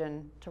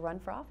decision to run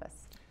for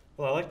office?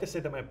 Well, I like to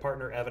say that my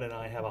partner Evan and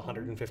I have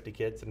 150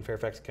 kids in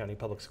Fairfax County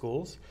Public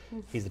Schools.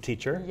 He's a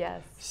teacher.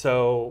 Yes.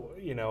 So,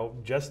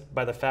 just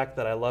by the fact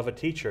that I love a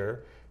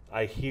teacher,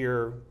 I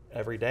hear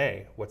every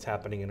day what's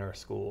happening in our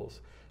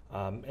schools.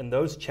 And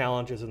those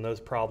challenges and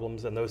those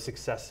problems and those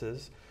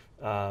successes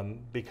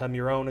become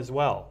your own as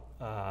well.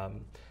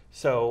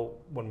 So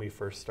when we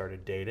first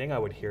started dating, I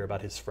would hear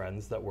about his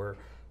friends that were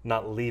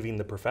not leaving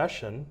the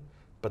profession,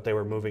 but they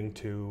were moving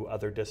to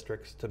other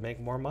districts to make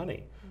more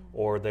money,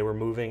 or they were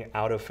moving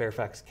out of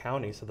Fairfax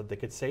County so that they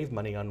could save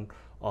money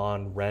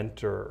on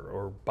rent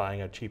or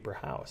buying a cheaper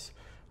house.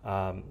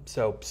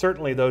 So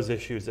certainly those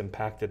issues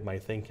impacted my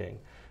thinking.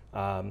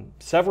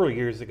 Several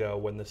years ago,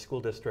 when the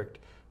school district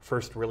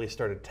first really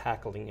started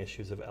tackling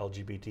issues of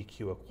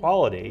LGBTQ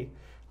equality,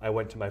 I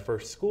went to my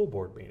first school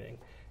board meeting.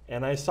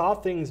 And I saw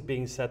things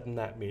being said in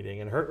that meeting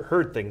and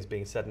heard things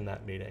being said in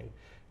that meeting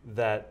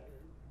that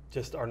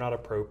just are not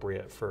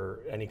appropriate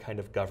for any kind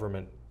of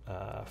government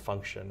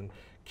function.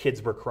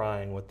 Kids were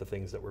crying with the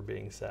things that were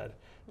being said,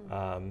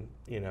 and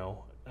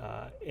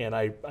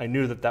I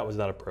knew that was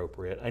not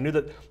appropriate. I knew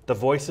that the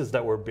voices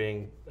that were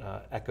being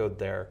echoed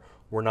there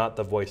were not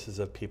the voices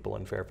of people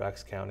in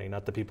Fairfax County,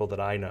 not the people that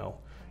I know.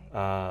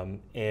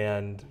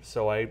 And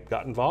so I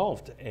got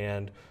involved,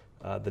 and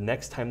the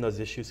next time those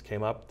issues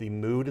came up, the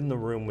mood in the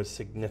room was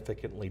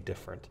significantly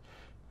different.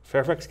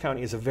 Fairfax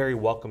County is a very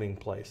welcoming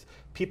place.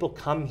 People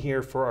come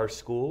here for our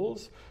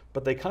schools,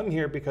 but they come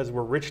here because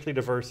we're richly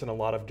diverse in a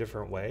lot of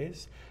different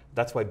ways.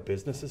 That's why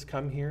businesses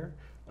come here.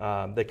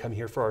 They come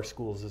here for our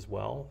schools as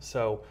well.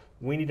 So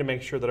we need to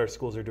make sure that our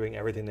schools are doing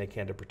everything they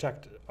can to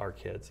protect our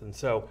kids. And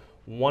so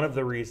one of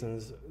the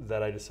reasons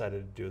that I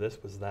decided to do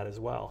this was that as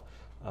well.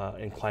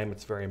 And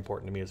climate's very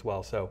important to me as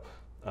well. So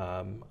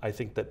I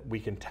think that we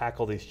can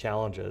tackle these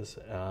challenges,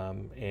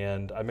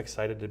 and I'm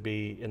excited to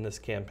be in this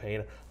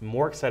campaign. I'm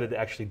more excited to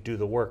actually do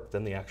the work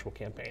than the actual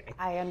campaigning.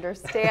 I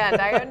understand.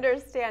 I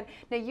understand.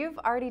 Now, you've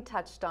already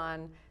touched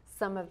on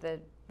some of the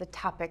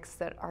topics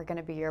that are going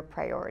to be your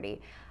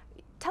priority.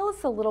 Tell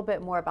us a little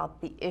bit more about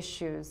the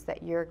issues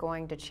that you're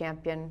going to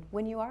champion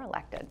when you are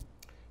elected.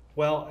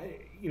 Well,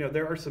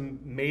 there are some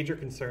major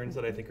concerns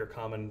that I think are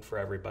common for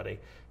everybody.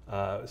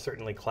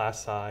 Certainly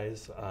class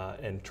size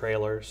and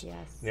trailers.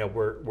 Yes.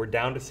 We're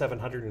down to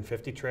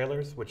 750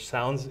 trailers, which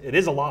it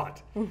is a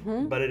lot,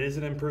 but it is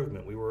an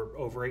improvement. We were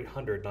over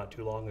 800 not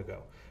too long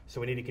ago.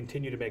 So we need to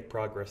continue to make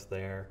progress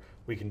there.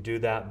 We can do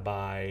that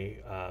by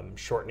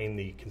shortening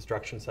the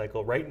construction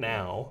cycle. Right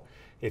now,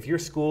 if your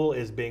school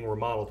is being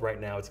remodeled right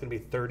now, it's going to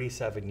be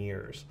 37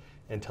 years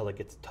until it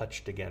gets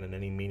touched again in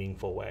any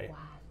meaningful way. Wow.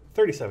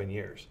 37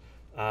 years.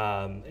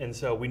 And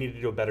so we need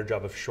to do a better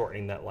job of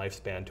shortening that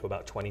lifespan to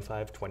about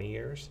 20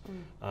 years.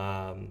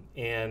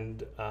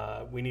 And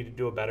we need to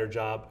do a better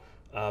job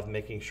of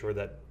making sure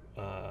that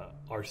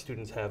our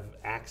students have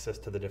access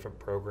to the different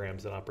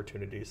programs and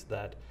opportunities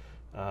that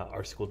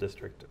our school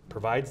district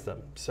provides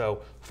them.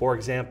 So, for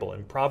example,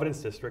 in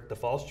Providence District, the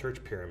Falls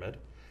Church Pyramid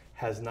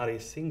has not a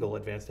single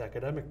advanced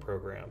academic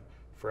program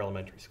for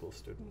elementary school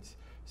students.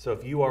 So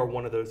if you are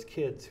one of those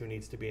kids who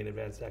needs to be in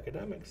advanced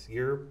academics,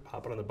 you're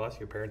hopping on the bus,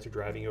 your parents are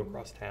driving you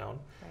across town.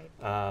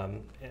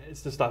 Right.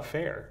 It's just not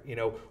fair.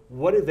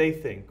 What do they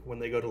think when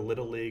they go to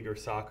Little League or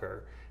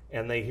soccer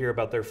and they hear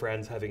about their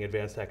friends having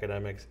advanced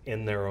academics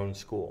in their own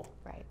school.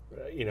 Right.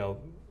 You know,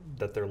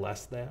 that they're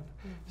less than.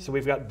 So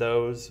we've got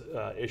those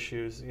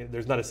issues. You know,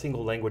 there's not a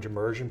single language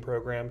immersion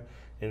program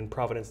in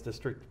Providence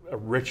district, a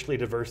richly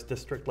diverse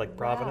district like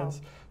Providence.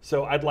 Wow.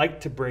 So I'd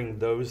like to bring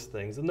those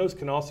things, and those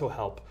can also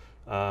help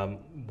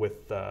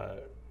with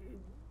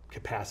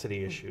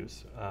capacity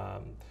issues,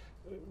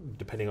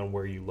 depending on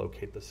where you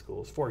locate the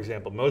schools. For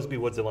example, Mosby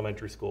Woods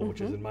Elementary School,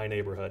 which is in my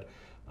neighborhood,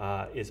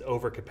 is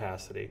over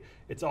capacity.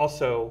 It's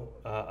also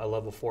a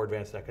level 4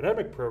 advanced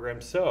academic program,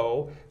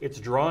 so it's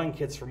drawing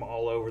kids from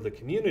all over the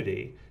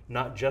community,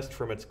 not just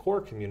from its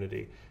core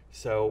community.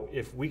 So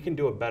if we can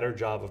do a better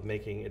job of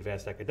making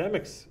advanced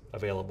academics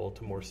available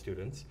to more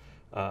students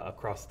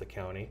across the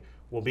county,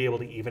 we'll be able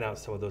to even out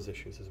some of those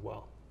issues as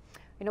well.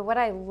 You know, what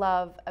I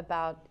love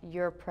about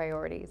your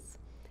priorities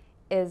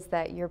is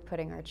that you're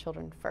putting our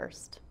children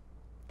first.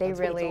 They That's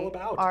what it's really all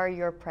about. are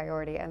your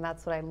priority, and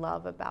that's what I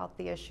love about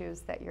the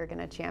issues that you're going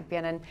to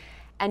champion.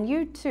 And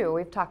you too,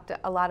 we've talked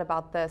a lot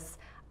about this,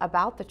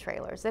 about the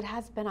trailers. It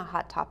has been a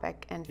hot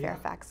topic in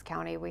Fairfax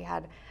County. We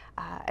had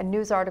a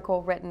news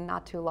article written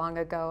not too long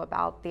ago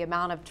about the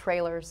amount of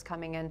trailers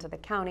coming into the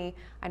county.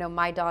 I know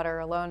my daughter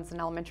alone is in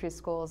elementary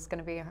school, is going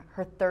to be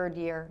her 3rd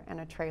year in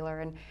a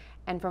trailer.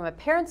 And from a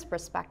parent's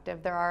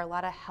perspective, there are a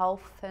lot of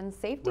health and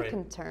safety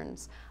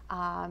concerns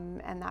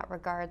in that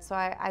regard. So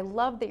I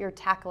love that you're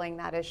tackling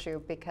that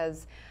issue,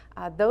 because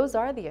those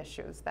are the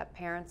issues that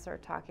parents are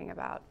talking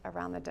about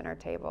around the dinner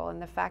table. And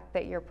the fact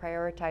that you're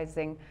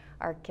prioritizing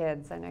our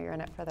kids, I know you're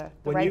in it for the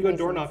when right you go reasons.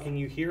 door knocking,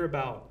 you hear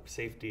about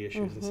safety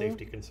issues and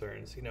safety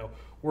concerns. You know,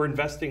 we're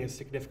investing a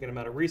significant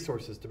amount of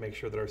resources to make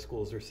sure that our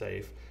schools are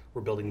safe.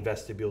 We're building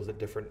vestibules at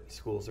different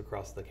schools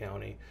across the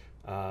county.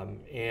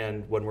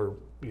 And when we're,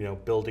 you know,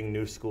 building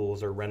new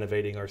schools or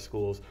renovating our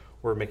schools,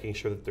 we're making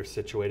sure that they're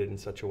situated in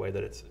such a way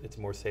that it's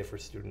more safe for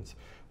students.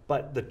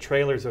 But the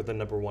trailers are the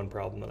 #1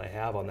 problem that I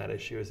have on that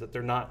issue, is that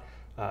they're not,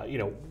 you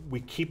know,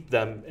 we keep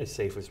them as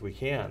safe as we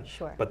can,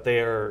 but they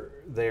are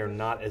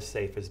not as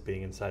safe as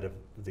being inside of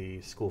the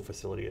school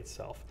facility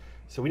itself.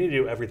 So we need to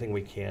do everything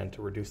we can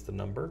to reduce the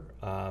number,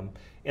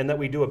 and that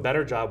we do a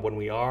better job when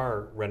we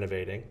are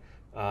renovating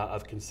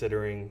of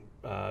considering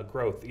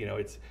growth. You know,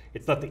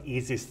 it's not the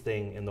easiest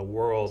thing in the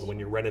world when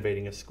you're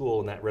renovating a school,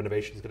 and that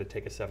renovation is going to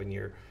take a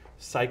 7-year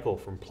cycle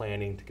from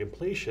planning to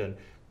completion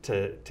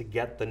to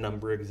get the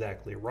number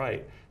exactly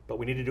right. But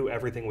we need to do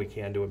everything we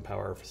can to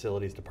empower our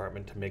facilities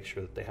department to make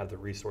sure that they have the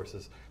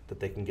resources that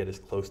they can get as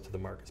close to the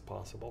mark as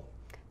possible.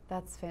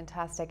 That's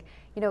fantastic.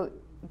 You know,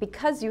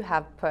 because you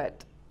have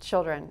put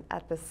children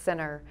at the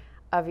center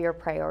of your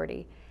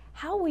priority,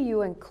 how will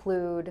you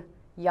include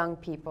young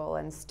people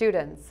and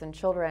students and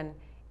children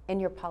in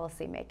your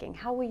policy making?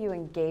 How will you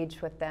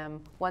engage with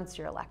them once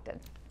you're elected?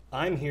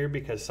 I'm here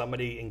because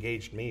somebody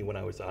engaged me when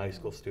I was a high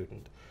school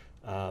student.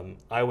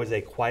 I was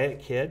a quiet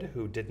kid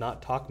who did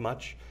not talk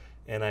much,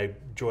 and I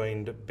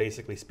joined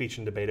basically speech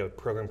and debate, a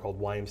program called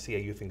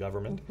YMCA Youth in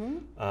Government,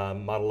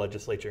 Model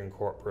Legislature and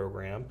Court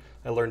program.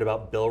 I learned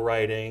about bill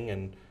writing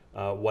and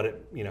what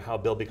it, you know, how a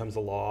bill becomes a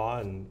law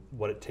and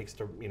what it takes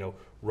to, you know,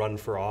 run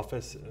for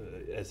office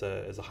as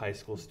a high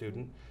school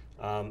student.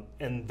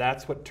 And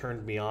that's what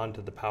turned me on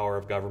to the power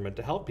of government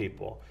to help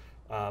people.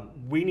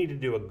 We need to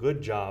do a good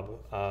job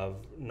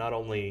of not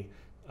only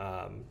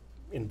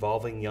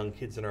involving young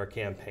kids in our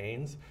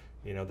campaigns.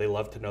 You know, they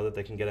love to know that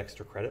they can get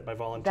extra credit by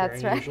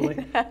volunteering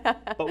usually.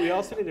 But we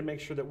also need to make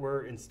sure that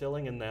we're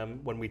instilling in them,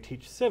 when we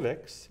teach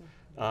civics,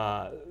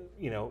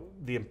 you know,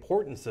 the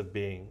importance of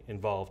being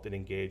involved and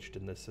engaged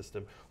in this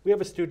system. We have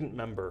a student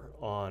member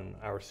on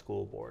our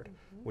school board,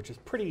 which is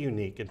pretty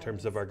unique in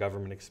terms of our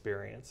government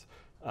experience.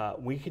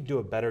 We could do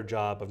a better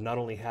job of not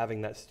only having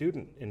that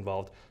student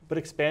involved, but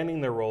expanding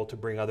their role to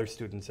bring other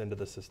students into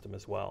the system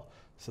as well,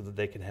 so that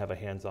they can have a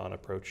hands-on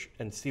approach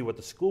and see what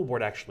the school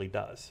board actually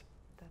does.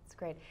 That's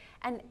great.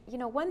 And you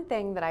know, one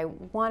thing that I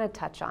want to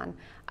touch on,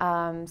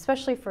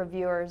 especially for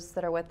viewers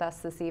that are with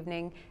us this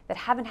evening that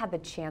haven't had the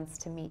chance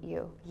to meet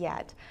you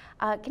yet,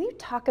 can you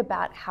talk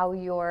about how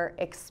your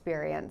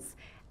experience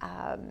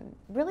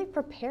really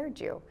prepared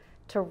you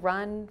to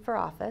run for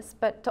office,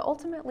 but to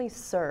ultimately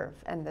serve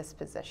in this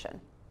position?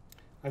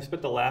 I've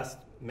spent the last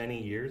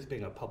many years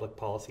being a public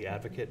policy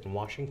advocate in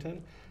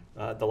Washington.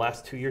 The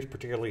last 2 years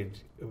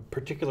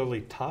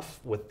particularly tough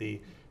with the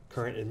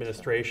current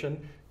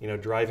administration, you know,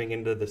 driving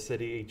into the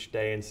city each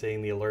day and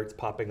seeing the alerts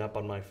popping up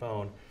on my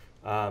phone.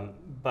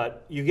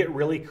 But you get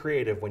really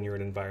creative when you're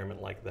in an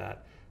environment like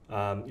that.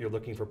 You're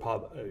looking for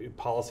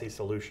policy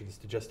solutions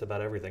to just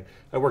about everything.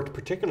 I worked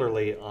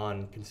particularly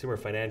on consumer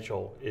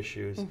financial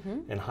issues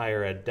and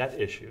higher ed debt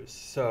issues.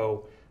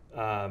 So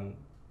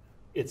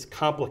it's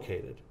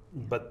complicated,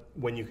 but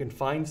when you can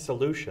find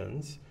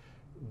solutions,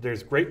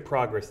 there's great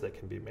progress that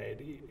can be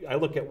made. I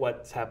look at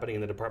what's happening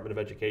in the Department of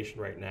Education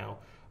right now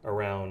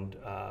around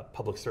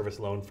public service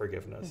loan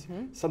forgiveness,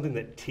 something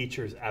that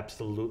teachers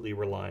absolutely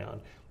rely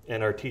on.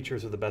 And our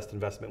teachers are the best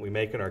investment we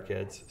make in our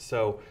kids.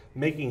 So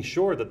making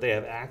sure that they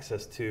have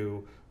access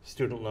to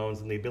student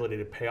loans and the ability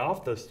to pay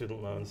off those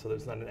student loans so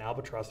there's not an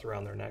albatross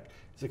around their neck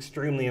is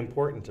extremely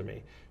important to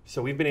me.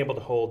 So we've been able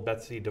to hold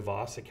Betsy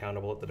DeVos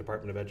accountable at the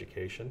Department of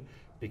Education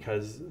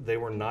because they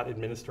were not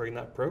administering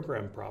that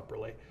program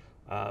properly.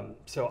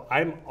 So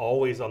I'm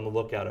always on the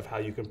lookout of how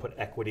you can put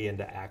equity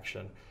into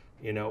action.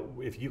 You know,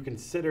 if you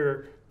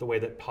consider the way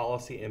that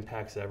policy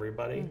impacts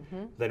everybody,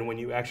 then when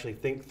you actually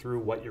think through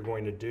what you're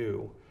going to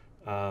do,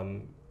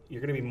 you're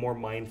going to be more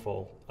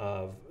mindful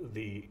of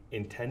the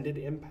intended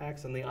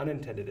impacts and the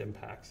unintended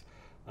impacts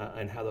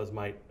and how those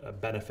might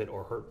benefit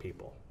or hurt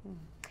people.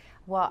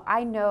 Well,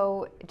 I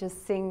know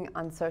just seeing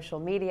on social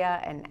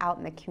media and out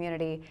in the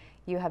community,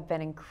 you have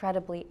been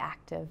incredibly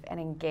active and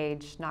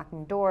engaged,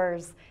 knocking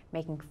doors,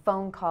 making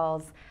phone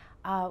calls.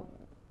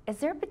 Is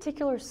there a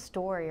particular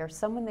story or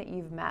someone that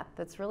you've met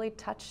that's really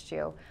touched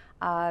you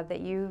that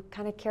you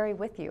kind of carry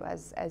with you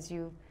as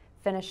you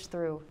finish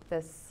through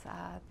this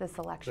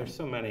election? There's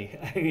so many.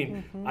 I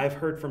mean, I've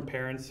heard from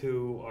parents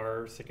who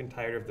are sick and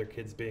tired of their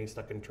kids being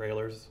stuck in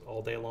trailers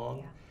all day long.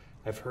 Yeah.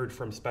 I've heard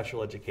from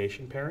special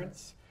education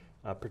parents,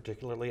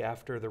 particularly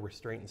after the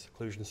restraint and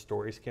seclusion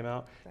stories came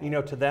out. Right. You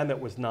know, to them it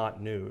was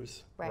not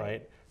news,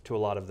 right? To a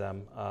lot of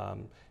them,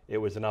 it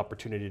was an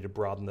opportunity to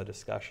broaden the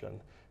discussion.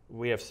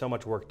 We have so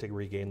much work to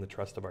regain the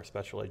trust of our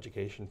special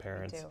education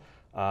parents.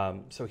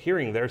 So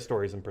hearing their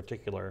stories in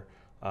particular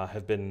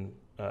have been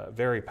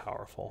very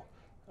powerful.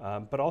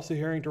 But also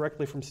hearing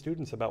directly from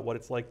students about what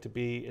it's like to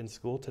be in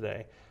school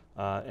today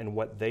and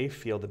what they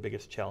feel the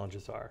biggest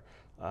challenges are.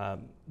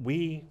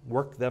 We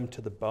work them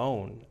to the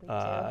bone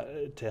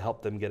to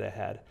help them get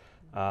ahead.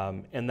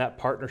 And that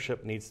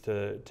partnership needs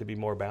to be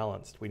more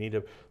balanced. We need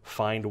to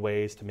find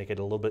ways to make it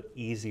a little bit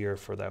easier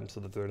for them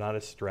so that they're not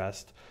as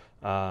stressed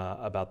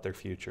about their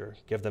future.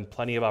 Give them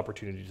plenty of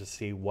opportunity to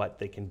see what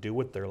they can do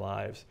with their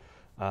lives.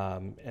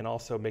 And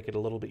also make it a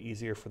little bit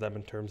easier for them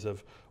in terms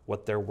of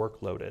what their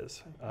workload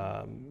is.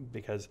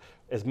 Because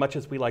as much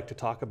as we like to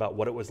talk about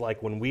what it was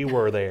like when we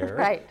were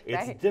there,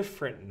 it's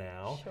different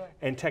now.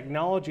 And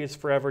technology has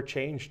forever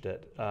changed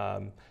it.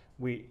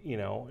 You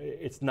know,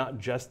 it's not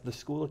just the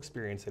school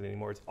experience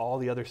anymore, it's all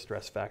the other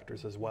stress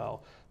factors as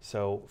well.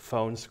 So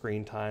phone,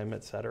 screen time,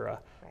 et cetera.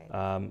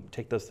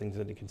 Take those things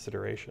into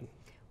consideration.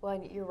 Well,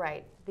 and you're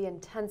right. The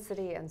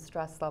intensity and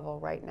stress level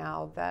right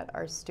now that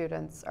our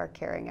students are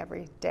carrying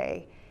every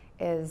day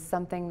is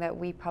something that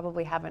we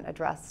probably haven't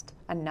addressed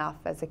enough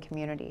as a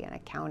community and a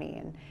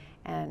county.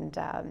 And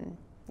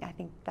I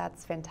think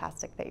that's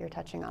fantastic that you're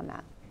touching on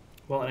that.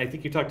 Well, and I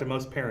think you talk to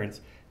most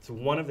parents, it's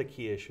one of the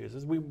key issues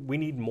is we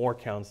need more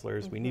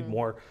counselors, we need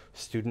more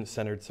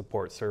student-centered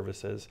support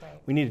services.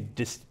 We need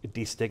to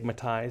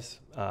destigmatize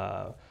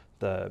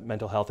the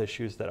mental health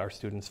issues that our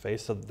students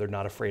face so that they're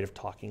not afraid of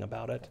talking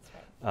about it.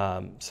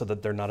 So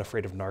that they're not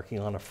afraid of narking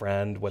on a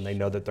friend when they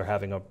know that they're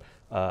having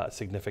a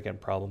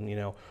significant problem. You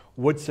know,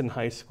 Woodson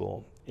High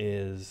School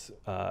is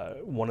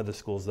one of the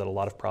schools that a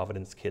lot of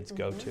Providence kids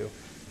go to,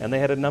 and they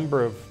had a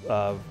number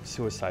of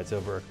suicides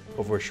over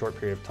a short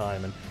period of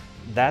time, and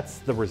that's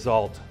the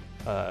result.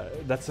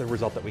 That's a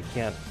result that we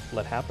can't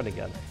let happen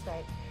again. That's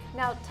right.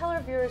 Now, tell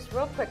our viewers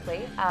real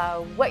quickly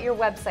what your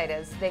website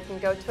is. They can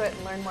go to it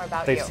and learn more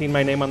about you. They've seen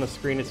my name on the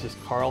screen. It's just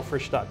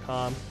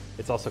karlfrisch.com.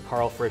 It's also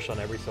Karl Frisch on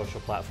every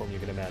social platform you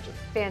can imagine.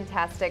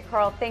 Fantastic.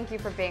 Karl, thank you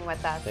for being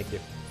with us. Thank you.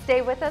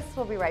 Stay with us.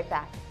 We'll be right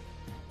back.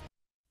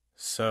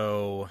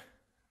 So,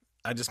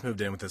 I just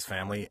moved in with this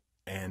family,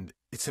 and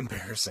it's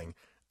embarrassing.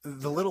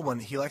 The little one,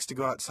 he likes to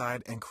go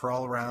outside and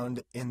crawl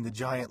around in the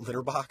giant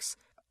litter box.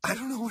 I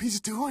don't know what he's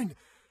doing.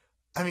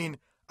 I mean,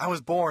 I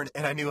was born,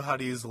 and I knew how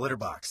to use the litter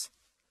box.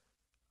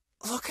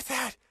 Look at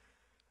that.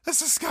 That's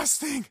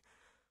disgusting.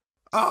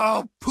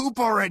 Oh, poop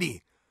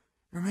already.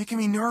 You're making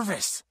me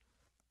nervous.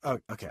 Oh,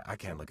 okay, I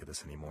can't look at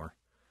this anymore.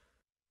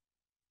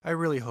 I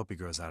really hope he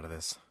grows out of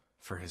this,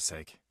 for his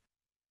sake.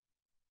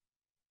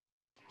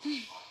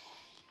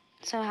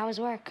 So how was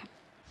work?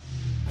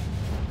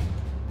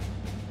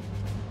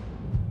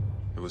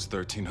 It was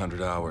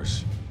 1,300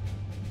 hours.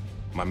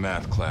 My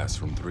math class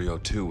from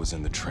 302 was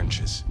in the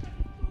trenches.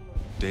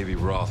 Davy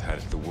Roth had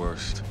it the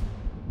worst.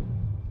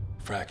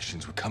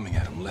 Fractions were coming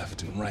at him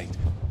left and right.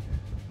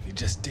 He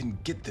just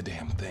didn't get the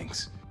damn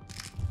things.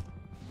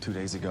 2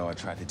 days ago, I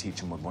tried to teach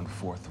him what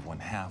 1/4 of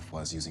 1/2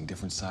 was using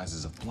different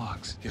sizes of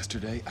blocks.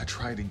 Yesterday, I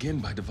tried again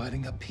by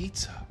dividing up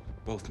pizza.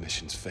 Both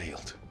missions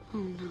failed. Oh,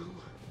 no.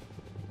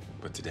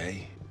 But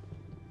today,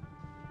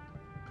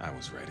 I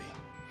was ready.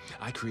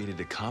 I created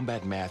a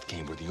combat math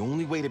game where the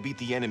only way to beat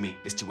the enemy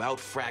is to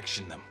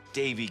out-fraction them.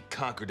 Davy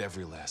conquered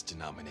every last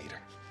denominator.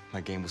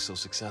 My game was so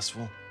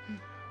successful,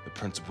 the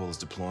principal is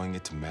deploying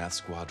it to math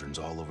squadrons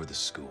all over the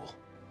school.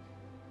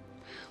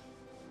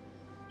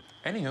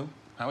 Anywho,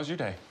 how was your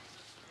day?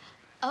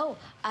 Oh,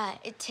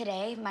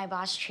 today my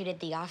boss treated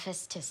the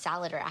office to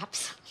salad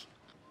wraps.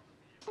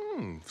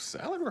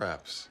 Salad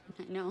wraps.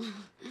 I know.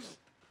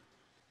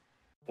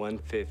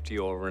 150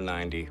 over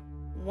 90.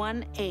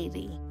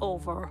 180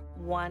 over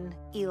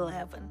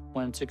 111.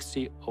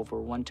 160 over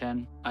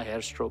 110. I had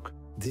a stroke.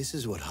 This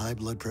is what high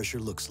blood pressure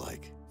looks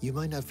like. You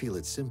might not feel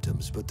its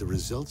symptoms, but the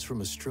results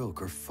from a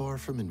stroke are far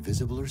from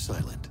invisible or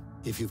silent.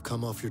 If you've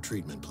come off your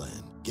treatment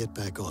plan, get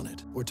back on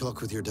it, or talk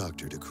with your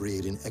doctor to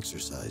create an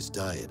exercise,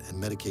 diet, and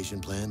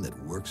medication plan that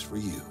works for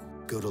you.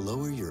 Go to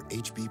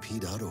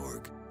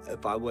loweryourhbp.org.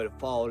 If I would have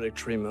followed a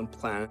treatment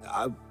plan,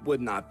 I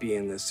would not be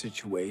in this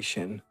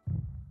situation.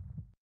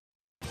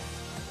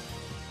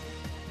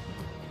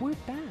 We're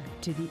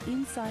back to the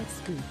Inside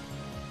Scoop.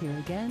 Here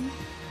again,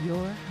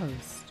 your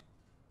host.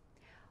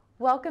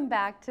 Welcome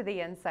back to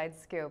the Inside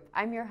Scoop.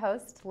 I'm your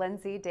host,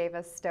 Lindsey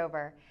Davis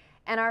Stover.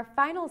 And our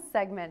final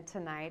segment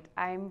tonight,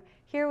 I'm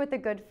here with a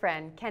good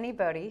friend, Kenny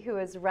Boddye, who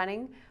is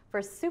running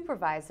for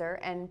Supervisor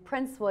in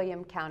Prince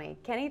William County.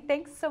 Kenny,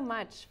 thanks so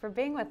much for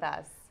being with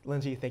us.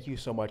 Lindsey, thank you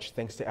so much.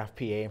 Thanks to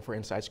FPA and for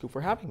Inside Scoop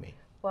for having me.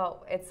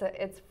 Well,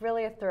 it's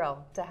really a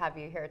thrill to have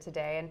you here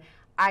today, and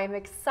I'm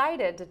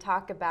excited to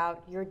talk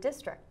about your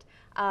district.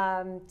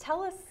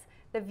 Tell us,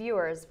 the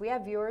viewers, we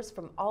have viewers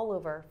from all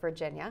over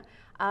Virginia.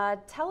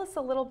 Tell us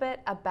a little bit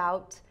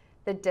about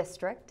the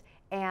district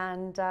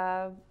and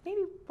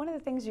maybe one of the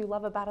things you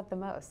love about it the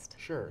most.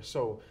 Sure.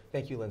 So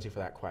thank you, Lindsey, for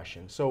that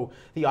question. So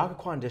the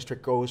Occoquan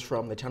district goes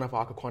from the town of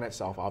Occoquan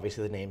itself,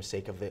 obviously the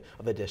namesake of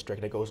the district,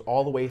 and it goes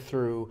all the way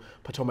through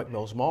Potomac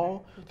Mills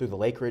Mall, through the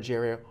Lake Ridge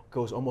area,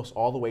 goes almost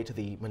all the way to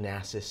the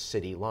Manassas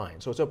city line.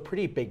 So it's a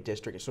pretty big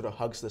district. It sort of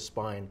hugs the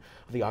spine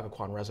of the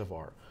Occoquan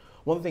Reservoir.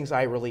 One of the things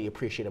I really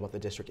appreciate about the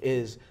district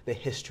is the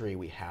history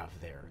we have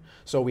there.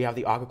 So we have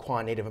the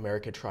Occoquan Native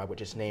American tribe,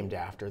 which is named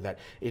after, that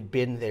had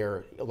been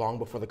there long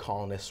before the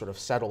colonists sort of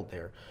settled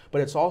there. But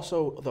it's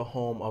also the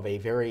home of a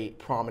very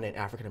prominent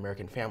African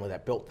American family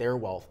that built their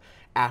wealth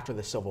after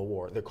the Civil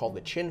War. They're called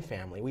the Chin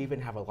family. We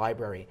even have a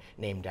library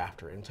named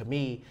after it. And to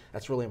me,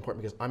 that's really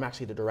important because I'm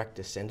actually the direct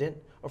descendant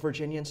of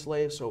Virginian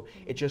slaves, so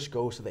it just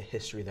goes to the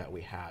history that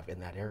we have in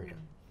that area.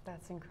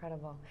 That's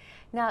incredible.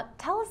 Now,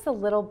 tell us a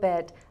little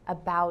bit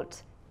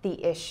about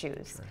the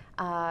issues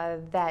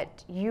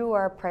that you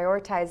are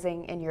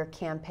prioritizing in your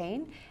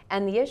campaign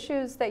and the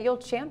issues that you'll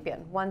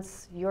champion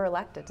once you're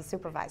elected to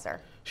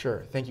supervisor.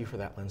 Sure, thank you for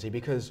that, Lindsey,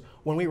 because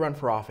when we run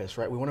for office,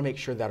 right, we want to make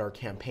sure that our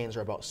campaigns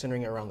are about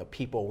centering around the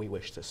people we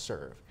wish to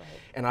serve. Right.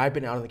 And I've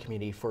been out in the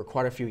community for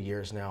quite a few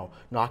years now,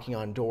 knocking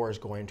on doors,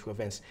 going to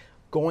events,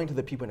 going to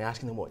the people and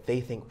asking them what they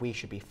think we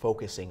should be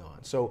focusing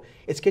on. So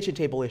it's kitchen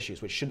table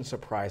issues, which shouldn't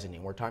surprise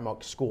anyone. We're talking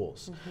about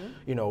schools.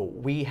 You know,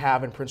 we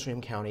have in Prince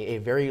William County a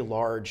very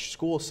large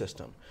school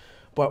system,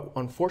 but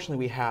unfortunately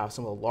we have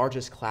some of the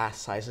largest class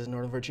sizes in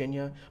Northern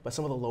Virginia, but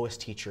some of the lowest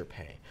teacher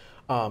pay.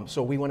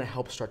 So we want to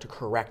help start to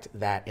correct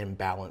that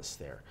imbalance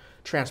there.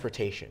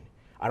 Transportation.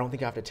 I don't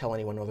think I have to tell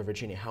anyone in Northern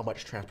Virginia how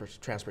much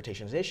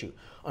transportation is an issue.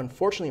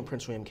 Unfortunately, in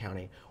Prince William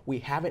County, we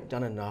haven't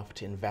done enough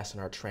to invest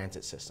in our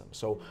transit system.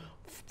 So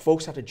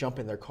folks have to jump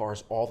in their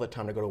cars all the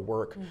time to go to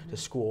work, to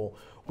school.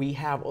 We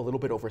have a little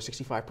bit over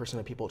 65%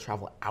 of people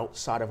travel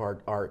outside of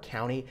our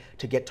county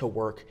to get to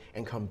work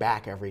and come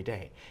back every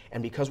day.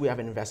 And because we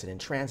haven't invested in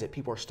transit,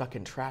 people are stuck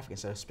in traffic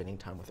instead of spending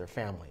time with their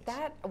families.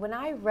 When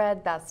I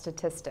read that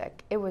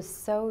statistic, it was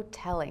so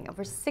telling.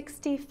 Over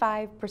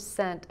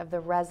 65% of the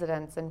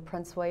residents in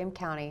Prince William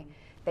County,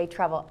 they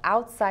travel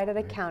outside of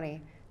the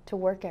county to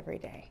work every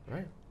day.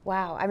 Right.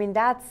 Wow, I mean,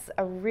 that's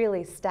a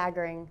really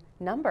staggering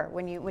number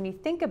when you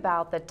think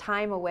about the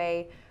time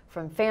away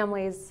from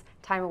families,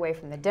 time away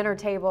from the dinner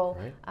table,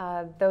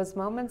 those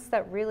moments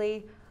that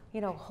really,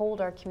 you know,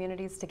 hold our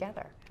communities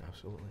together.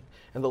 Absolutely.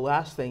 And the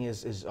last thing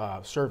is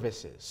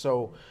services.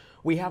 So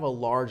we have a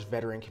large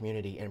veteran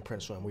community in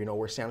Prince William. You know,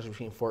 we're sandwiched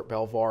between Fort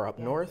Belvoir up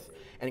north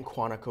and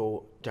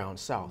Quantico down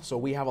south. So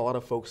we have a lot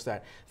of folks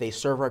that they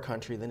serve our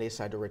country, then they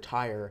decide to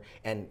retire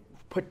and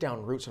put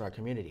down roots in our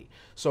community.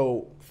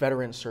 So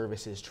veteran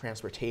services,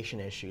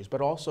 transportation issues,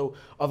 but also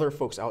other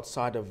folks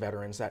outside of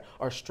veterans that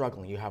are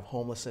struggling. You have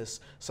homelessness,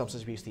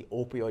 substance abuse, the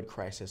opioid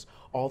crisis,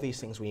 all these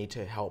things we need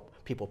to help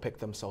people pick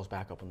themselves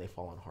back up when they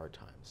fall on hard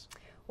times.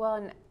 Well,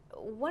 and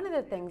one of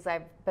the things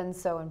I've been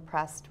so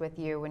impressed with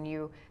you when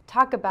you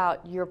talk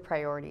about your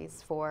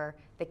priorities for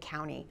the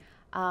county,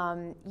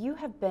 you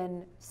have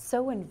been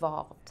so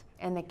involved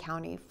in the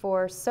county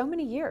for so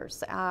many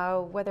years,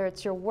 whether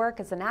it's your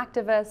work as an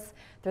activist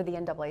through the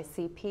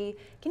NAACP.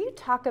 Can you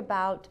talk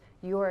about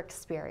your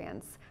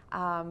experience,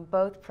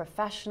 both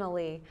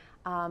professionally,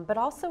 but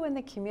also in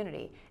the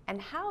community, and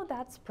how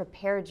that's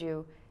prepared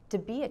you to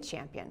be a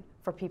champion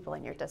for people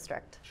in your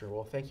district? Sure,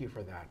 well, thank you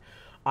for that.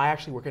 I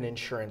actually work in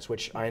insurance,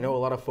 which I know a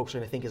lot of folks are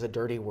going to think is a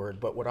dirty word,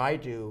 but what I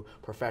do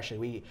professionally,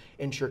 we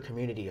insure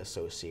community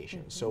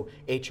associations. So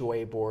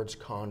HOA boards,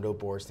 condo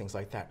boards, things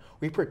like that.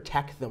 We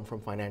protect them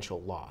from financial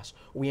loss.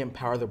 We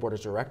empower the board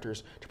of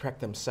directors to protect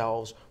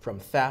themselves from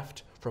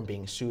theft, from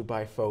being sued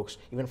by folks,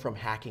 even from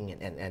hacking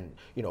and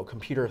you know,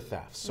 computer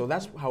thefts. So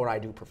that's how I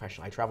do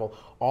professionally. I travel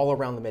all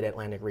around the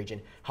Mid-Atlantic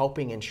region,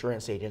 helping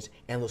insurance agents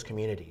and those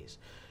communities.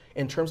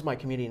 In terms of my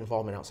community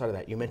involvement outside of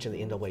that, you mentioned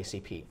the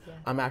NAACP.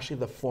 I'm actually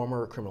the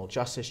former criminal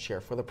justice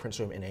chair for the Prince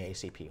William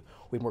NAACP.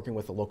 We've been working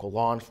with the local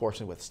law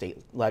enforcement, with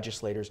state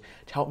legislators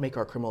to help make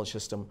our criminal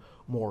system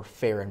more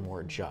fair and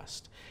more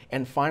just.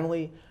 And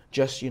finally,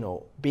 just,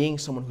 being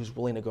someone who's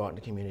willing to go out in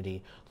the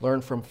community,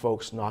 learn from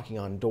folks knocking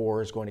on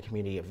doors, going to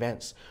community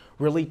events,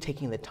 really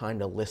taking the time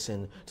to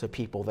listen to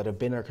people that have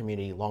been in our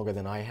community longer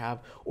than I have,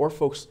 or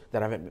folks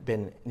that haven't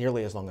been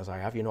nearly as long as I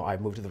have. I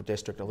moved to the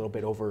district a little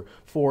bit over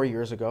 4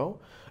 years ago,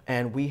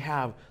 and we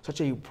have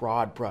such a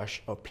broad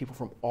brush of people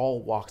from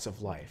all walks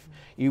of life.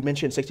 You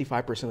mentioned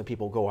 65% of the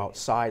people go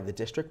outside the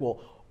district.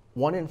 Well,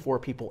 1 in 4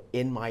 people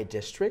in my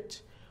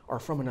district are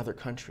from another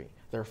country.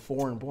 They're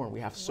foreign born. We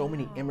have so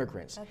many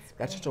immigrants.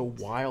 That's just a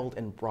wild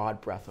and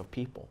broad breadth of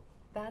people.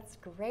 That's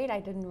great.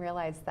 I didn't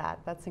realize that.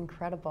 That's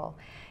incredible.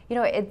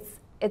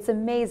 It's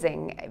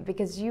amazing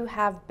because you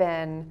have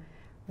been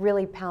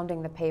really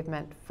pounding the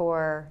pavement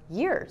for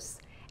years.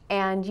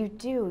 And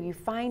you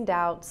find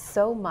out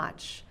so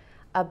much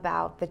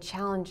about the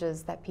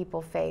challenges that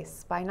people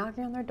face by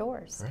knocking on their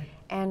doors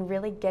and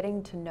really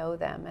getting to know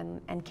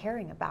them and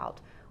caring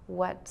about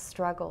what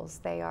struggles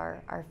they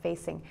are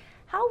facing.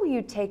 How will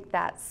you take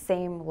that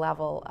same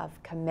level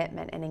of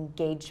commitment and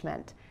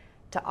engagement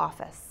to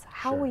office?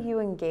 How will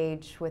you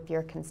engage with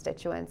your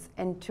constituents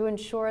and to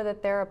ensure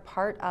that they're a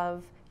part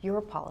of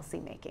your policy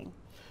making?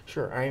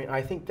 Sure,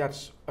 I think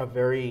that's a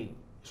very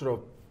sort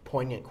of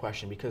poignant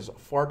question, because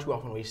far too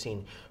often we've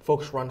seen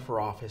folks run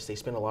for office, they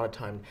spend a lot of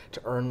time to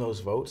earn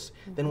those votes,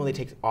 then when they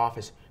take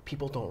office,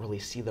 people don't really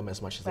see them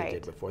as much as they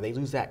did before. They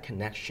lose that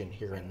connection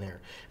here and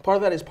there. Part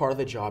of that is part of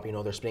the job,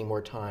 they're spending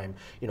more time,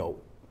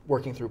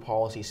 working through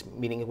policies,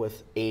 meeting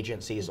with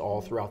agencies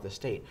all throughout the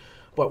state.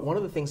 But one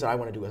of the things that I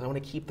want to do is I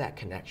want to keep that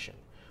connection.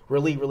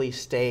 Really, really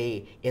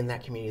stay in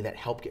that community that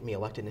helped get me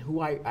elected and who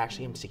I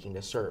actually am seeking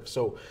to serve.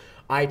 So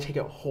I take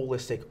a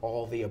holistic,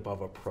 all the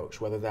above approach,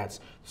 whether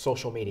that's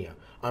social media.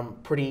 I'm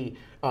pretty,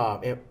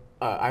 I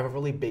have a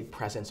really big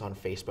presence on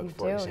Facebook,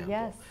 for example.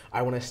 Yes.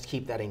 I want to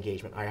keep that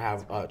engagement. I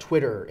have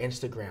Twitter,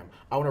 Instagram.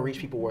 I want to reach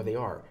people where they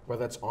are, whether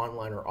that's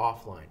online or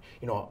offline.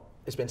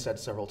 It's been said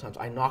several times,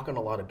 I knock on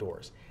a lot of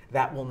doors.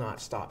 That will not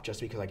stop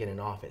just because I get in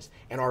office.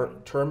 And our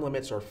term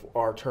limits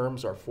our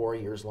terms are 4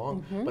 years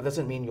long, but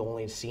doesn't mean you'll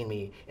only see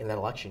me in that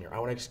election year. I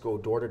want to just go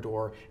door to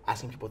door,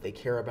 asking people what they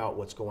care about,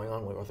 what's going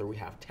on, whether we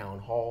have town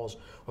halls,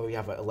 whether we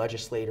have a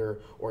legislator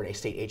or a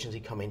state agency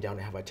coming down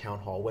to have a town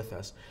hall with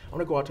us. I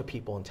want to go out to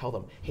people and tell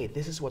them, hey,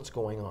 this is what's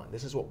going on.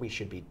 This is what we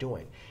should be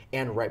doing.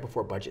 And right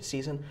before budget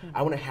season,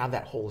 I want to have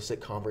that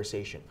holistic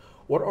conversation.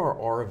 What are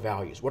our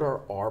values? What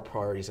are our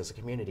priorities as a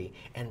community?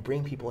 And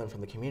bring people in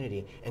from the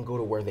community and go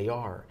to where they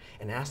are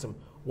and ask them,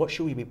 what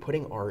should we be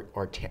putting our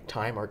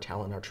time, our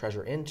talent, our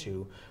treasure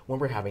into when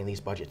we're having these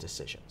budget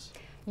decisions?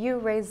 You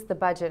raised the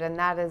budget, and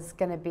that is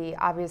going to be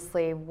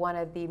obviously one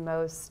of the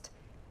most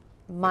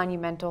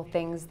monumental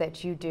things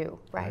that you do,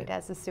 right,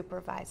 as a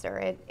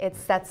supervisor. It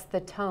sets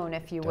the tone,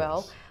 if you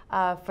will,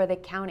 for the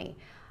county.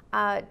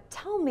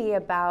 Tell me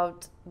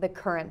about the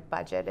current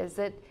budget.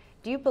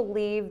 Do you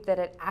believe that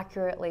it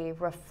accurately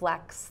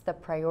reflects the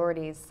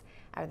priorities,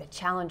 or the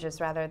challenges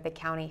rather, the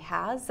county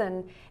has?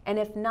 And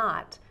if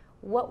not,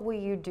 what will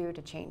you do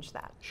to change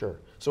that? Sure.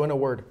 So in a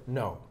word,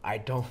 no. I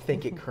don't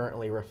think it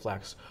currently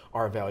reflects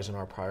our values and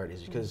our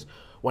priorities, because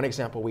one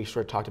example we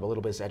sort of talked about a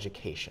little bit is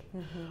education.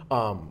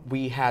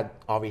 We had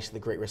obviously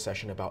the Great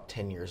Recession about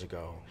 10 years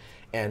ago,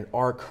 and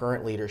our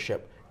current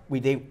leadership,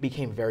 they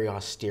became very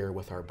austere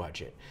with our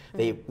budget.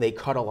 They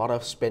cut a lot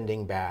of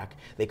spending back.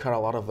 They cut a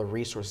lot of the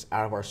resources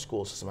out of our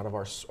school system, out of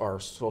our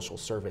social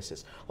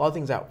services. A lot of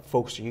things that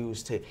folks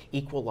use to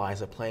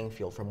equalize a playing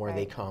field from where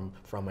they come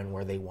from and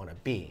where they want to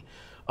be.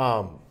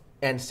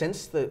 And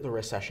since the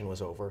recession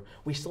was over,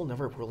 we still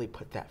never really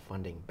put that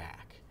funding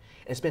back.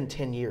 It's been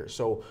 10 years.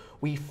 So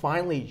we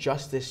finally,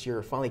 just this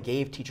year,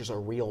 gave teachers a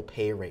real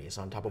pay raise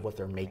on top of what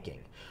they're making,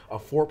 a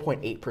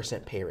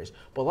 4.8% pay raise.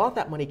 But a lot of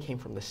that money came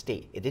from the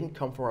state. It didn't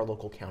come from our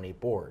local county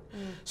board.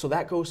 So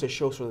that goes to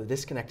show sort of the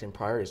disconnect in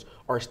priorities.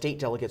 Our state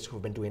delegates, who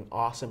have been doing an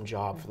awesome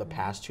job for the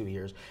past 2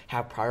 years,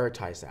 have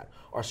prioritized that.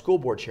 Our school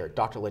board chair,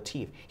 Dr.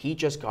 Lateef, he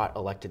just got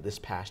elected this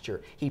past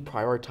year. He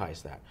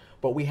prioritized that.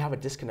 But we have a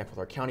disconnect with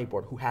our county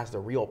board, who has the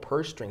real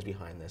purse strings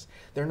behind this.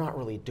 They're not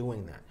really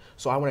doing that.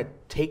 So I want to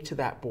take to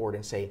that board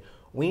and say,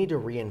 we need to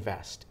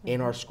reinvest in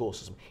our school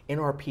system, in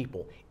our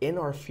people, in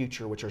our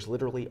future, which is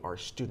literally our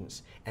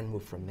students, and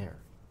move from there.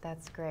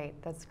 That's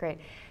great. That's great.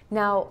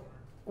 Now,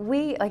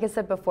 like I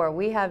said before,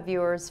 we have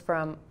viewers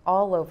from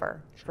all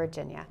over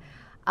Virginia.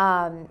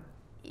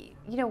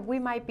 We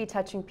might be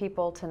touching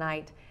people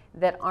tonight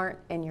that aren't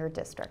in your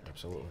district.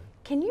 Absolutely.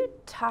 Can you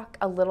talk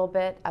a little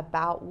bit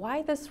about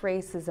why this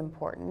race is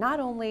important, not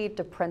only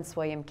to Prince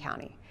William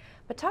County,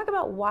 but talk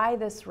about why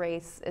this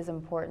race is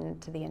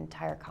important to the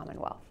entire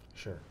Commonwealth?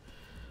 Sure.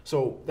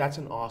 So that's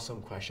an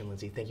awesome question,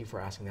 Lindsay. Thank you for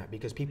asking that,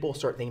 because people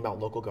start thinking about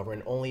local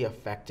government only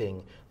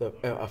affecting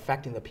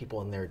the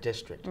people in their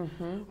district.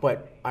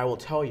 But I will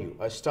tell you,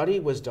 a study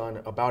was done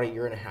about 1.5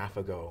 years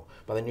ago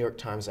by the New York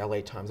Times,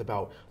 LA Times,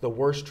 about the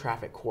worst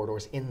traffic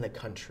corridors in the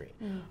country.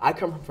 I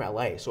come from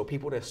LA, so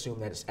people would assume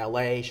that it's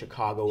LA,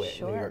 Chicago,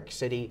 New York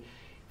City.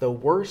 The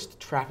worst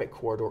traffic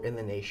corridor in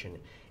the nation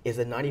is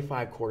the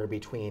 95 corridor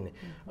between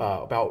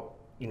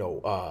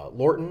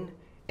Lorton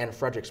and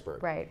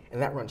Fredericksburg. Right.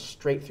 And that runs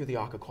straight through the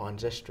Occoquan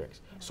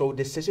districts. Yeah. So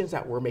decisions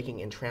that we're making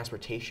in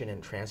transportation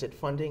and transit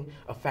funding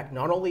affect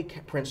not only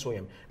Prince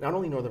William, not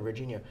only Northern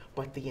Virginia,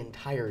 but the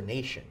entire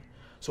nation.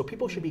 So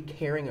people should be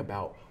caring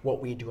about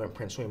what we do in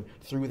Prince William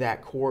through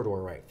that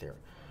corridor right there.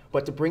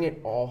 But to bring it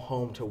all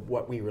home to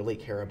what we really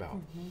care about.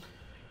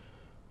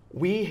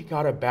 We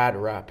got a bad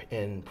rep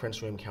in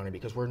Prince William County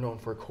because we're known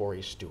for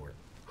Corey Stewart,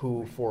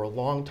 who for a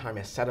long time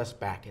has set us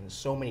back in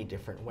so many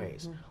different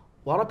ways.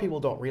 A lot of people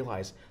don't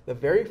realize the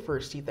very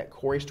first seat that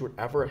Corey Stewart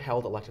ever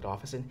held elected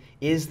office in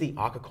is the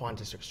Occoquan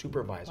District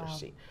Supervisor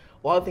seat.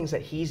 A lot of things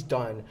that he's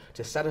done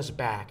to set us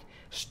back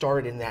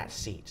started in that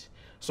seat.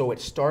 So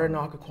it started in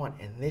Occoquan,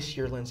 and this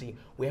year, Lindsey,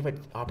 we have an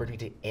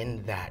opportunity to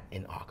end that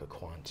in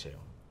Occoquan too.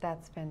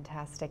 That's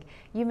fantastic.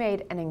 You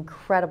made an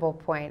incredible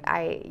point.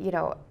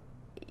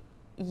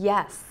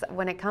 Yes,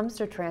 when it comes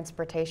to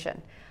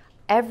transportation,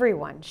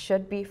 everyone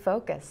should be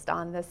focused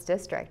on this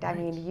district. Right. I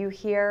mean, you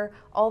hear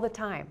all the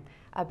time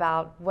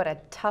about what a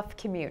tough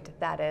commute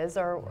that is,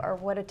 or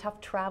what a tough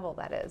travel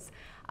that is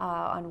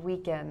on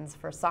weekends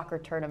for soccer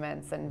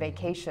tournaments and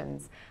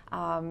vacations.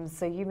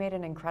 So you made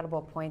an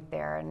incredible point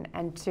there.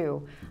 And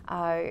two,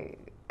 the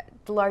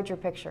larger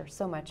picture,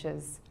 so much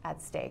is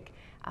at stake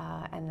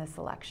in this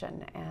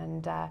election.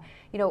 And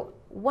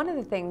one of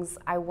the things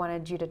I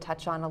wanted you to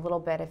touch on a little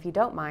bit, if you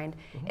don't mind,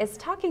 is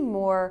talking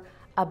more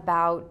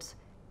about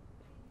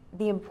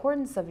the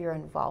importance of your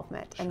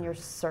involvement and your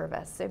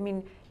service. I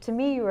mean, to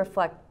me, you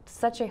reflect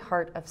such a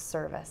heart of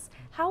service.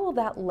 How will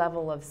that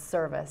level of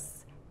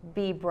service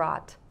be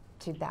brought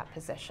to that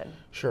position?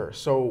 Sure.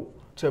 So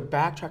to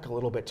backtrack a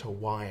little bit to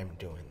why I'm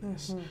doing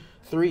this,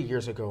 3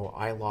 years ago,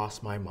 I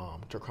lost my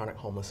mom to chronic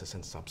homelessness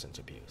and substance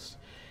abuse.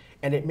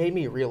 And it made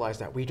me realize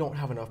that we don't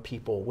have enough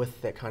people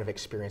with that kind of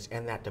experience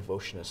and that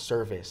devotion to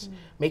service,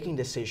 making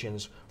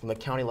decisions from the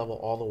county level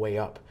all the way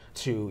up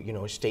to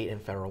state and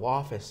federal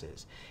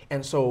offices.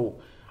 And so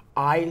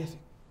I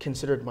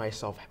considered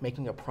myself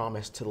making a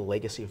promise to the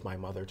legacy of my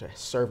mother to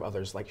serve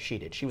others like she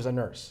did. She was a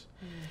nurse.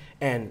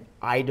 And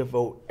I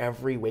devote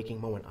every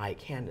waking moment I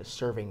can to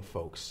serving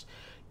folks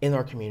in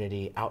our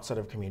community, outside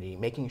of community,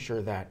 making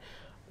sure that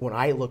when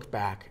I look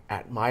back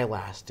at my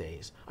last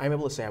days, I'm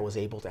able to say I was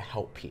able to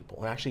help people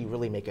and actually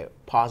really make a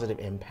positive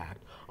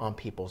impact on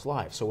people's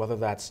lives. So whether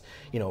that's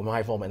my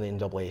involvement in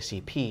the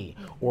NAACP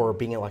or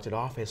being in elected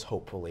office,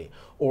 hopefully,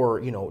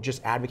 or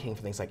just advocating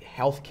for things like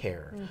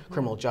healthcare,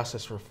 criminal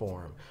justice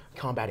reform,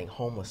 combating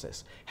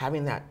homelessness,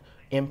 having that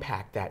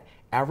impact that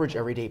average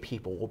everyday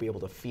people will be able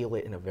to feel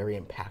it in a very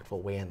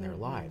impactful way in their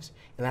lives.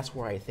 And that's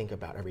where I think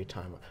about every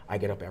time I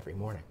get up every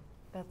morning.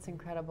 That's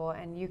incredible,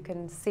 and you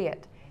can see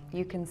it.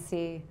 You can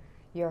see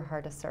your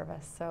heart of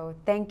service. So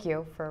thank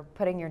you for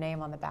putting your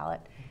name on the ballot.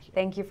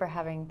 Thank you for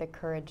having the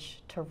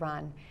courage to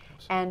run.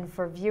 And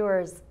for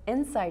viewers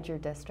inside your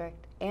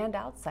district and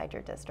outside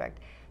your district,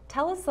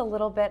 tell us a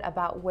little bit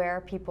about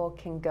where people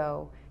can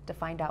go to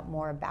find out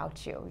more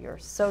about you, your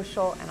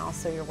social and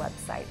also your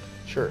website.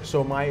 Sure.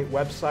 So my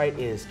website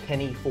is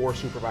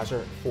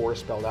Kenny4Supervisor, 4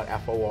 spelled out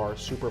F-O-R,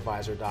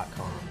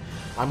 supervisor.com.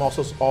 I'm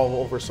also all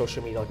over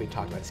social media like we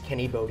talked about. It's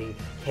Kenny Boddye,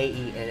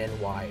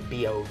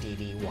 Kenny-Boddye.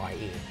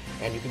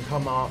 And you can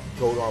come out,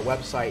 go to our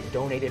website,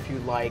 donate if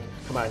you'd like,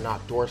 come out and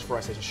knock doors for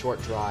us. It's a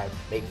short drive,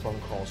 make phone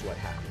calls, what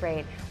have you.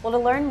 Great. Well, to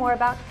learn more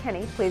about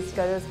Kenny, please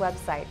go to his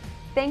website.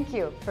 Thank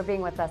you for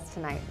being with us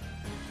tonight.